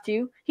didn't have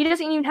to. He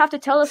doesn't even have to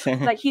tell us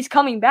like He's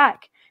coming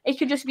back. It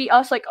could just be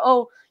us, like,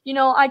 oh,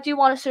 I do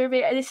want to serve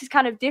it. This is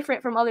kind of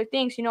different from other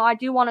things. I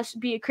do want to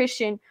be a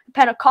Christian,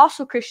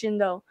 Pentecostal Christian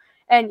though.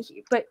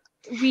 But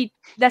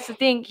that's the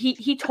thing.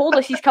 He told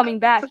us He's coming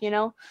back.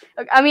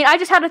 I mean, I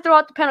just had to throw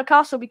out the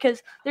Pentecostal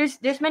because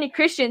there's many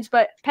Christians,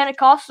 but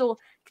Pentecostal,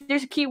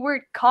 there's a key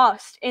word,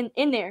 cost in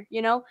there,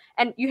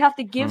 and you have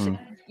to give.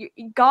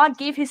 God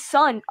gave His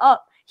Son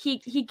up.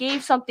 He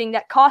gave something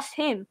that cost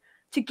Him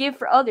to give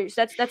for others.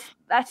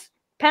 That's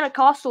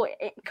Pentecostal.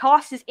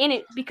 Cost is in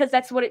it because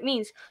that's what it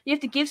means. You have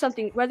to give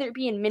something, whether it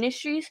be in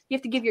ministries. You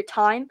have to give your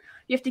time.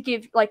 You have to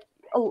give like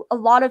a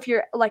lot of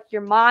your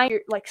mind,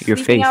 your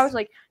sleeping faith. hours.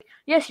 Like,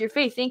 yes, your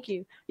faith. Thank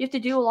you. You have to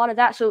do a lot of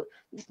that. So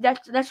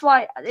that's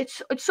why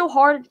it's so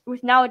hard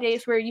with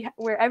nowadays,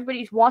 where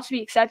everybody wants to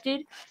be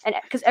accepted, and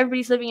because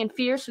everybody's living in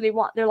fear, so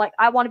they're like,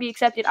 I want to be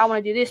accepted, I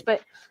want to do this.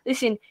 But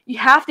listen, you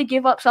have to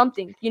give up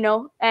something,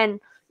 and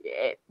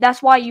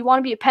that's why you want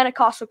to be a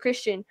Pentecostal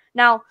Christian.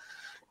 Now,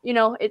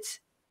 it's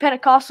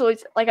Pentecostal.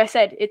 It's like I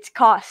said, it's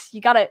cost.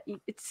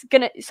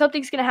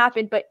 Something's gonna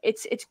happen, but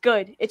it's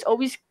good. It's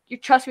always, you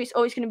trust me, it's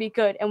always gonna be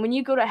good. And when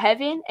you go to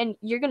heaven, and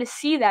you're gonna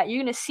see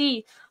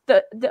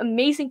the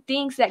amazing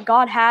things that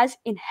God has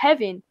in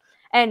heaven,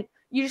 and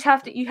you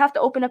have to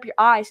open up your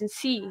eyes and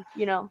see.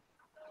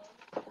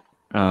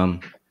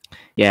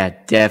 Yeah,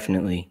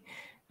 definitely.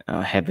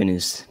 Heaven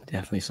is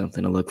definitely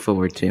something to look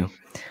forward to.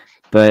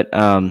 But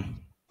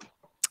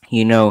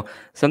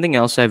something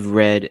else I've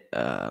read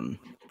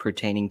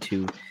pertaining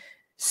to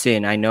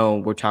sin. I know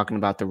we're talking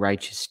about the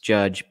righteous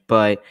judge,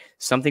 but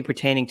something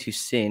pertaining to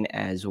sin,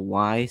 as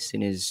why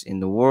sin is in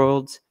the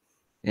world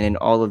and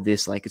all of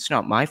this, like, it's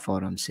not my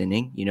fault I'm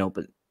sinning,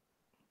 but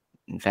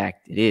in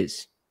fact it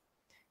is.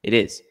 It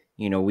is.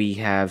 We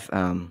have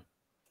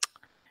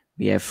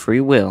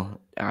free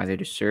will, either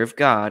to serve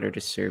God or to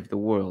serve the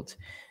world.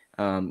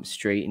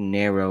 straight and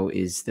narrow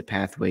is the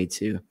pathway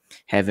to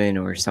heaven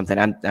or something.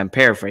 I'm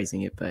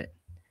paraphrasing it, but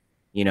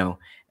you know,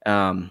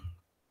 um,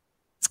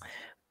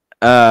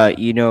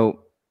 you know,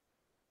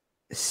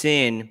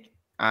 sin.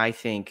 I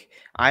think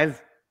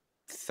I've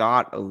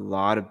thought a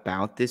lot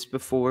about this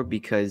before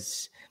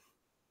because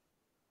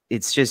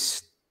it's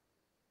just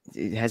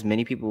it has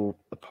many people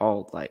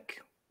appalled.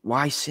 Like,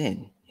 why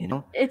sin? You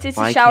know, It's a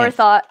why shower can't?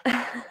 thought.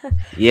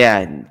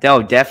 Yeah,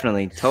 no,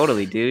 definitely,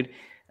 totally, dude.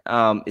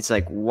 It's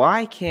like,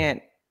 why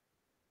can't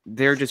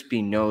there just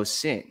be no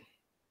sin?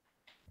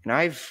 And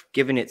I've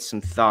given it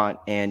some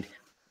thought, and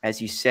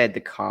as you said,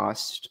 the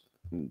cost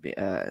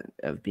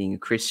of being a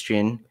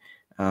Christian.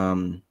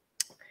 Um,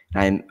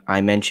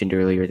 I mentioned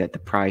earlier that the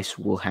price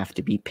will have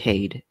to be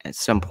paid at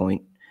some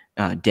point.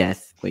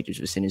 Death, wages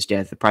of sin is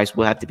death. The price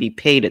will have to be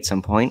paid at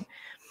some point.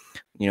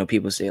 You know,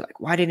 people say, like,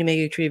 why did he make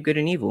a tree of good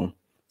and evil?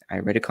 I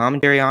read a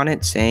commentary on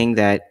it saying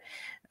that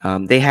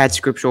they had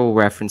scriptural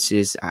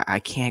references. I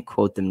can't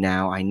quote them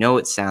now. I know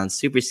it sounds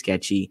super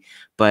sketchy,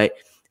 but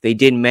they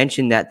did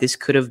mention that this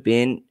could have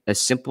been a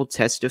simple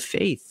test of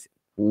faith.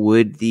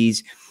 Would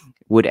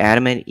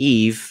Adam and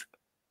Eve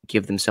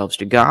give themselves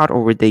to God,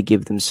 or would they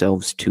give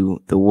themselves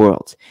to the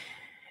world?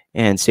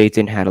 And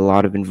Satan had a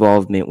lot of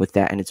involvement with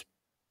that, and it's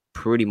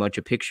pretty much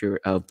a picture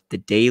of the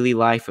daily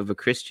life of a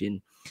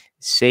Christian.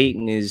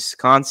 Satan is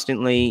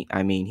constantly,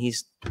 I mean,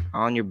 he's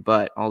on your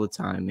butt all the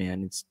time,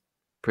 man. It's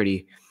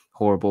pretty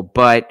horrible.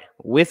 But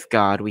with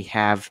God, we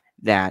have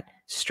that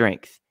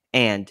strength.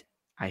 And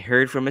I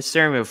heard from a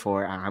sermon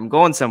before. I'm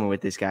going somewhere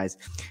with this, guys.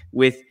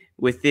 With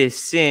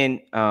this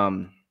sin,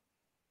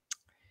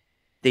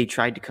 they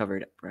tried to cover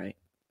it up, right?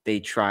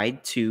 They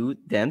tried to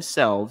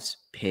themselves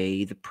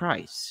pay the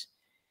price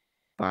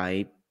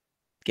by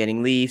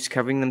getting leaves,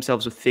 covering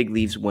themselves with fig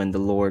leaves when the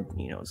Lord,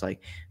 it's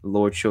like the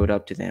Lord showed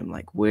up to them,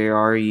 like, where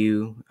are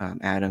you?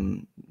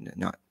 Adam,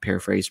 not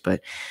paraphrased,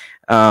 but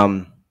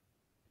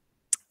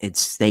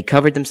they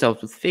covered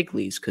themselves with fig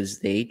leaves because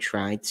they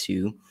tried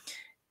to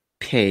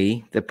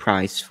pay the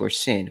price for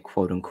sin,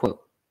 quote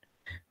unquote,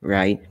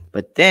 right?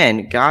 But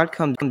then God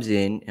comes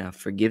in,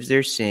 forgives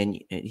their sin.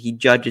 He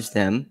judges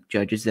them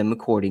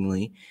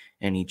accordingly,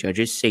 and he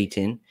judges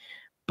Satan.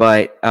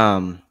 But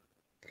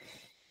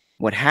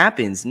what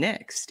happens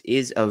next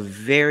is a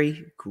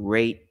very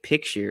great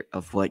picture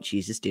of what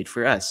Jesus did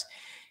for us.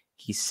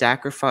 He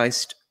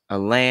sacrificed a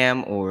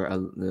lamb or a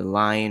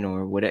lion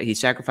or whatever. He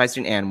sacrificed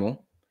an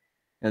animal.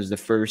 That was the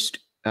first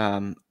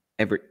thing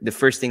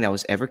that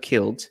was ever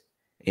killed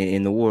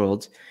in the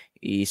world.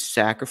 He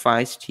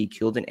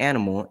killed an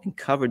animal and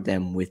covered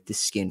them with the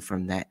skin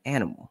from that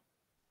animal,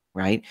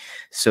 right?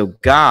 So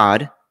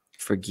God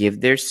forgive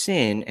their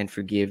sin and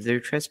forgive their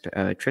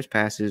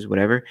trespasses,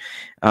 whatever.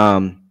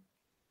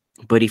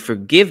 But he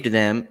forgave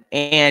them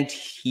and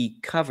he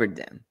covered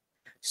them.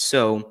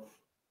 So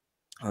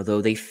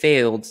although they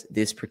failed,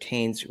 this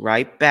pertains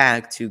right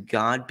back to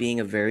God being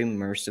a very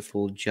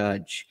merciful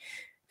judge.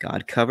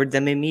 God covered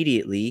them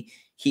immediately.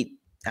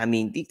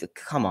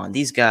 Come on,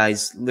 these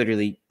guys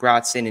literally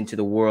brought sin into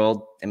the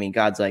world. I mean,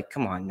 God's like,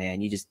 come on,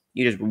 man, you just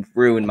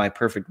ruined my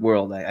perfect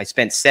world. I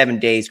spent 7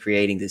 days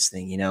creating this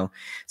thing,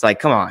 It's like,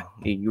 come on,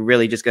 you're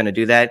really just going to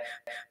do that?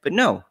 But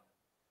no,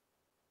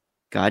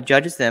 God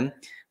judges them.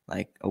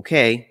 Like,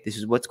 okay, this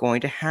is what's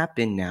going to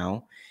happen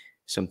now.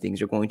 Some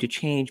things are going to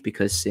change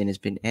because sin has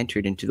been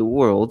entered into the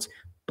world,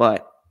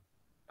 but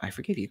I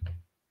forgive you.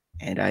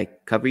 And I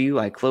cover you,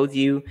 I clothe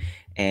you,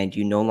 and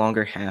you no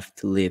longer have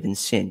to live in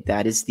sin.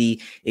 That is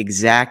the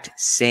exact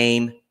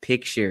same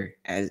picture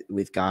as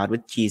with God,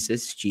 with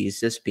Jesus.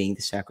 Jesus being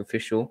the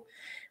sacrificial,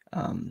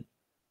 I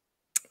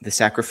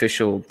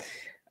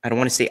don't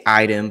want to say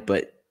item,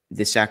 but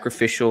the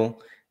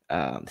sacrificial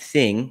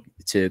thing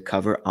to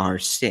cover our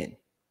sin.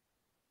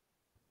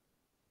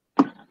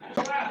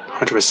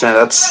 100%.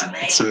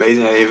 That's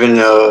amazing. Even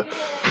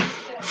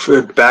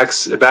it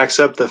backs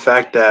up the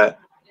fact that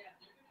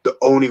the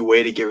only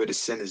way to get rid of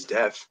sin is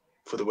death.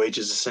 For the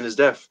wages of sin is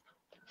death,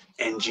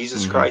 and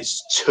Jesus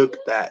Christ took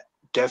that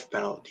death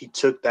penalty. He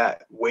took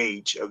that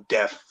wage of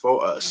death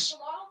for us.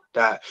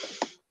 That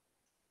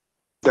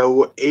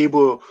we're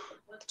able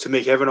to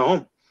make heaven a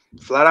home,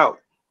 flat out.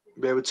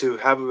 Be able to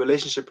have a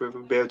relationship with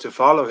him, be able to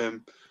follow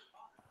him,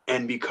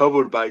 and be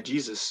covered by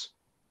Jesus.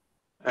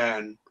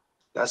 And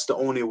that's the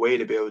only way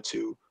to be able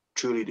to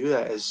truly do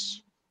that,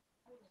 is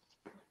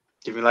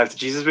giving life to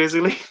Jesus,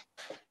 basically.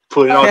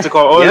 Putting on to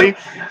call early.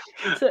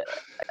 So,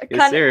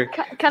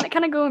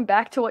 kind of going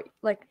back to what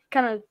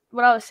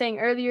I was saying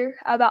earlier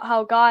about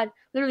how God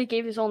literally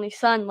gave his only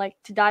son, like,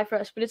 to die for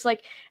us. But it's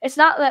like, it's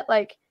not that,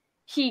 like,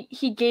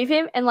 he gave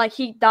him and, like,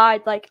 he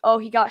died, like, oh,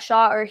 he got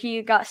shot or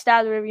he got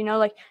stabbed or whatever,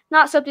 like,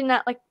 not something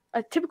that, like,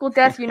 a typical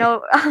death,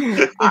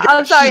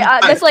 I'm sorry,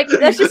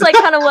 that's just like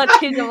kind of what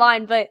came to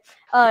mind. But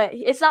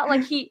it's not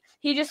like he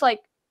just,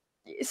 like,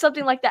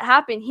 something like that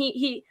happened.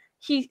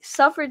 He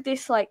suffered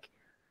this, like,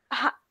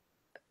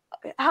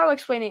 how do I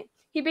explain it?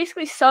 He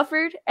basically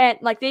suffered, and,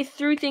 like, they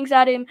threw things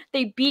at him,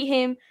 they beat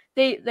him,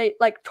 they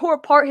like tore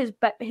apart his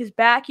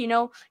back. He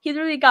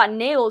literally got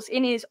nails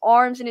in his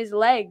arms and his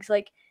legs.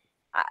 Like,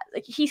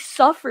 like he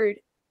suffered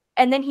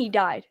and then he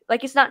died.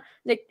 Like it's not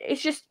like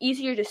it's just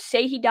easier to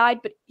say he died,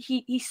 but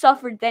he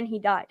suffered then he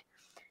died.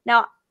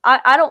 Now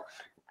I don't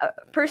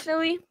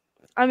personally.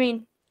 I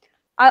mean,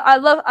 I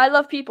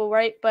love people,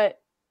 right? But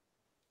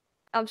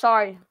I'm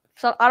sorry.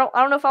 So I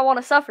don't know if I want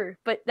to suffer,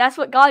 but that's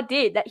what God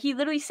did. That He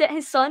literally sent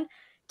His Son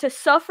to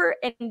suffer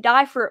and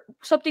die for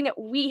something that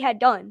we had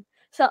done,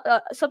 so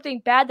something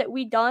bad that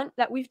we've done,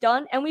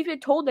 and we've been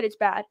told that it's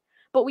bad,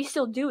 but we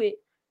still do it,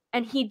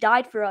 and He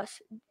died for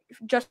us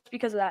just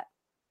because of that.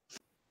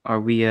 Are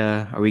we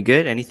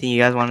good? Anything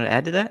you guys wanted to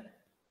add to that?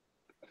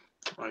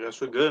 I guess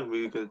we're good.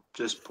 We could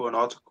just put an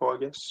altar call, I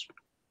guess.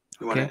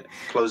 You want Okay. to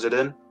close it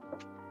in?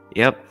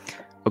 Yep.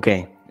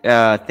 Okay.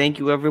 Thank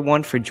you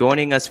everyone for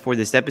joining us for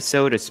this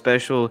episode. A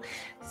special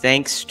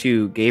thanks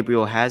to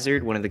Gabriel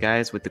Hazard, one of the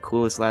guys with the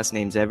coolest last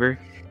names ever.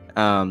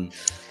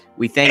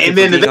 We thank you for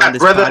being on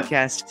this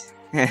podcast.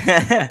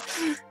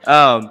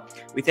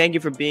 We thank you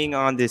for being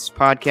on this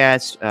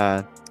podcast.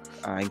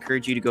 I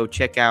encourage you to go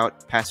check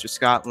out Pastor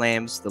Scott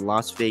Lamb's the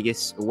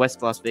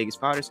West Las Vegas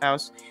Potter's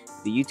House,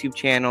 the YouTube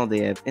channel. They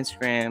have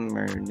Instagram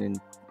and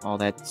all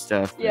that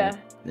stuff. Yeah.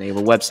 They have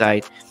a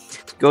website.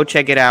 Go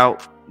check it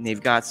out.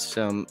 They've got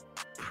some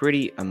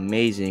pretty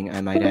amazing,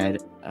 I might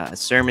add,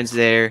 sermons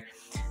there.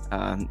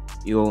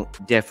 You'll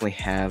definitely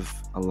have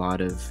a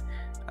lot of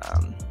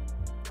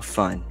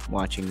fun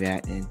watching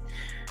that and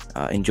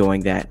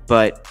enjoying that.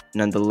 But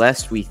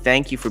nonetheless, we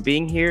thank you for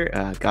being here.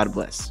 God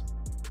bless.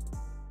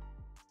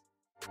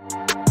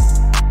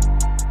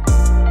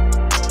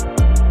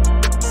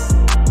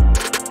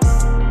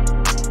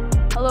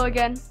 Hello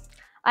again.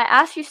 I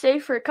ask you stay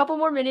for a couple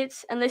more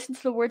minutes and listen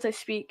to the words I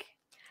speak.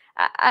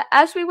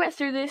 As we went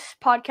through this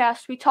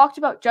podcast, we talked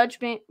about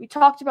judgment, we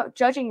talked about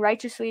judging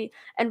righteously,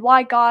 and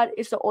why God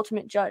is the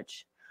ultimate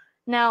judge.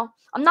 Now,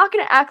 I'm not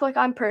going to act like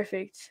I'm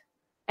perfect,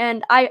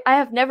 and I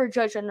have never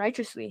judged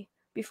unrighteously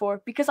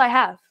before, because I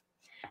have.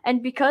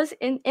 And because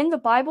in the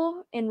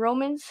Bible, in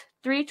Romans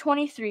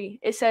 3:23,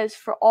 it says,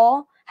 "For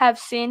all have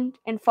sinned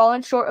and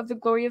fallen short of the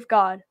glory of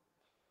God."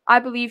 I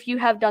believe you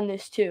have done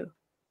this too.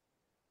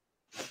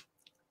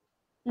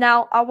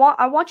 Now, I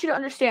want you to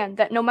understand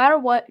that no matter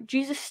what,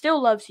 Jesus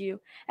still loves you,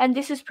 and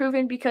this is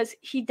proven because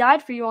He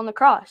died for you on the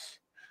cross.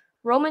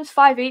 Romans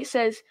 5:8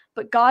 says,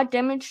 "But God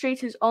demonstrates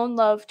His own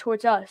love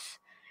towards us,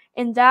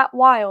 in that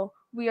while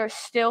we are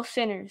still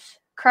sinners,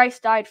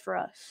 Christ died for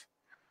us."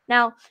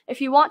 Now,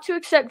 if you want to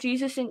accept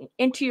Jesus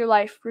into your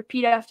life,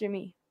 repeat after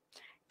me.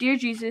 Dear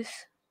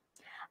Jesus,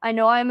 I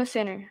know I am a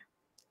sinner.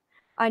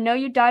 I know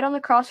you died on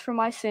the cross for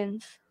my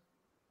sins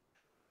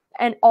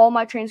and all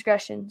my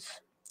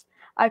transgressions.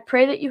 I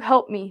pray that you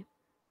help me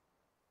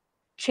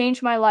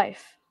change my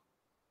life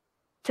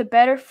to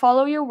better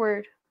follow your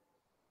word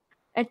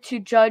and to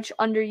judge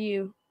under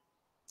you.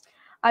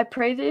 I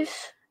pray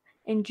this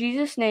in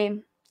Jesus'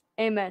 name.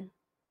 Amen.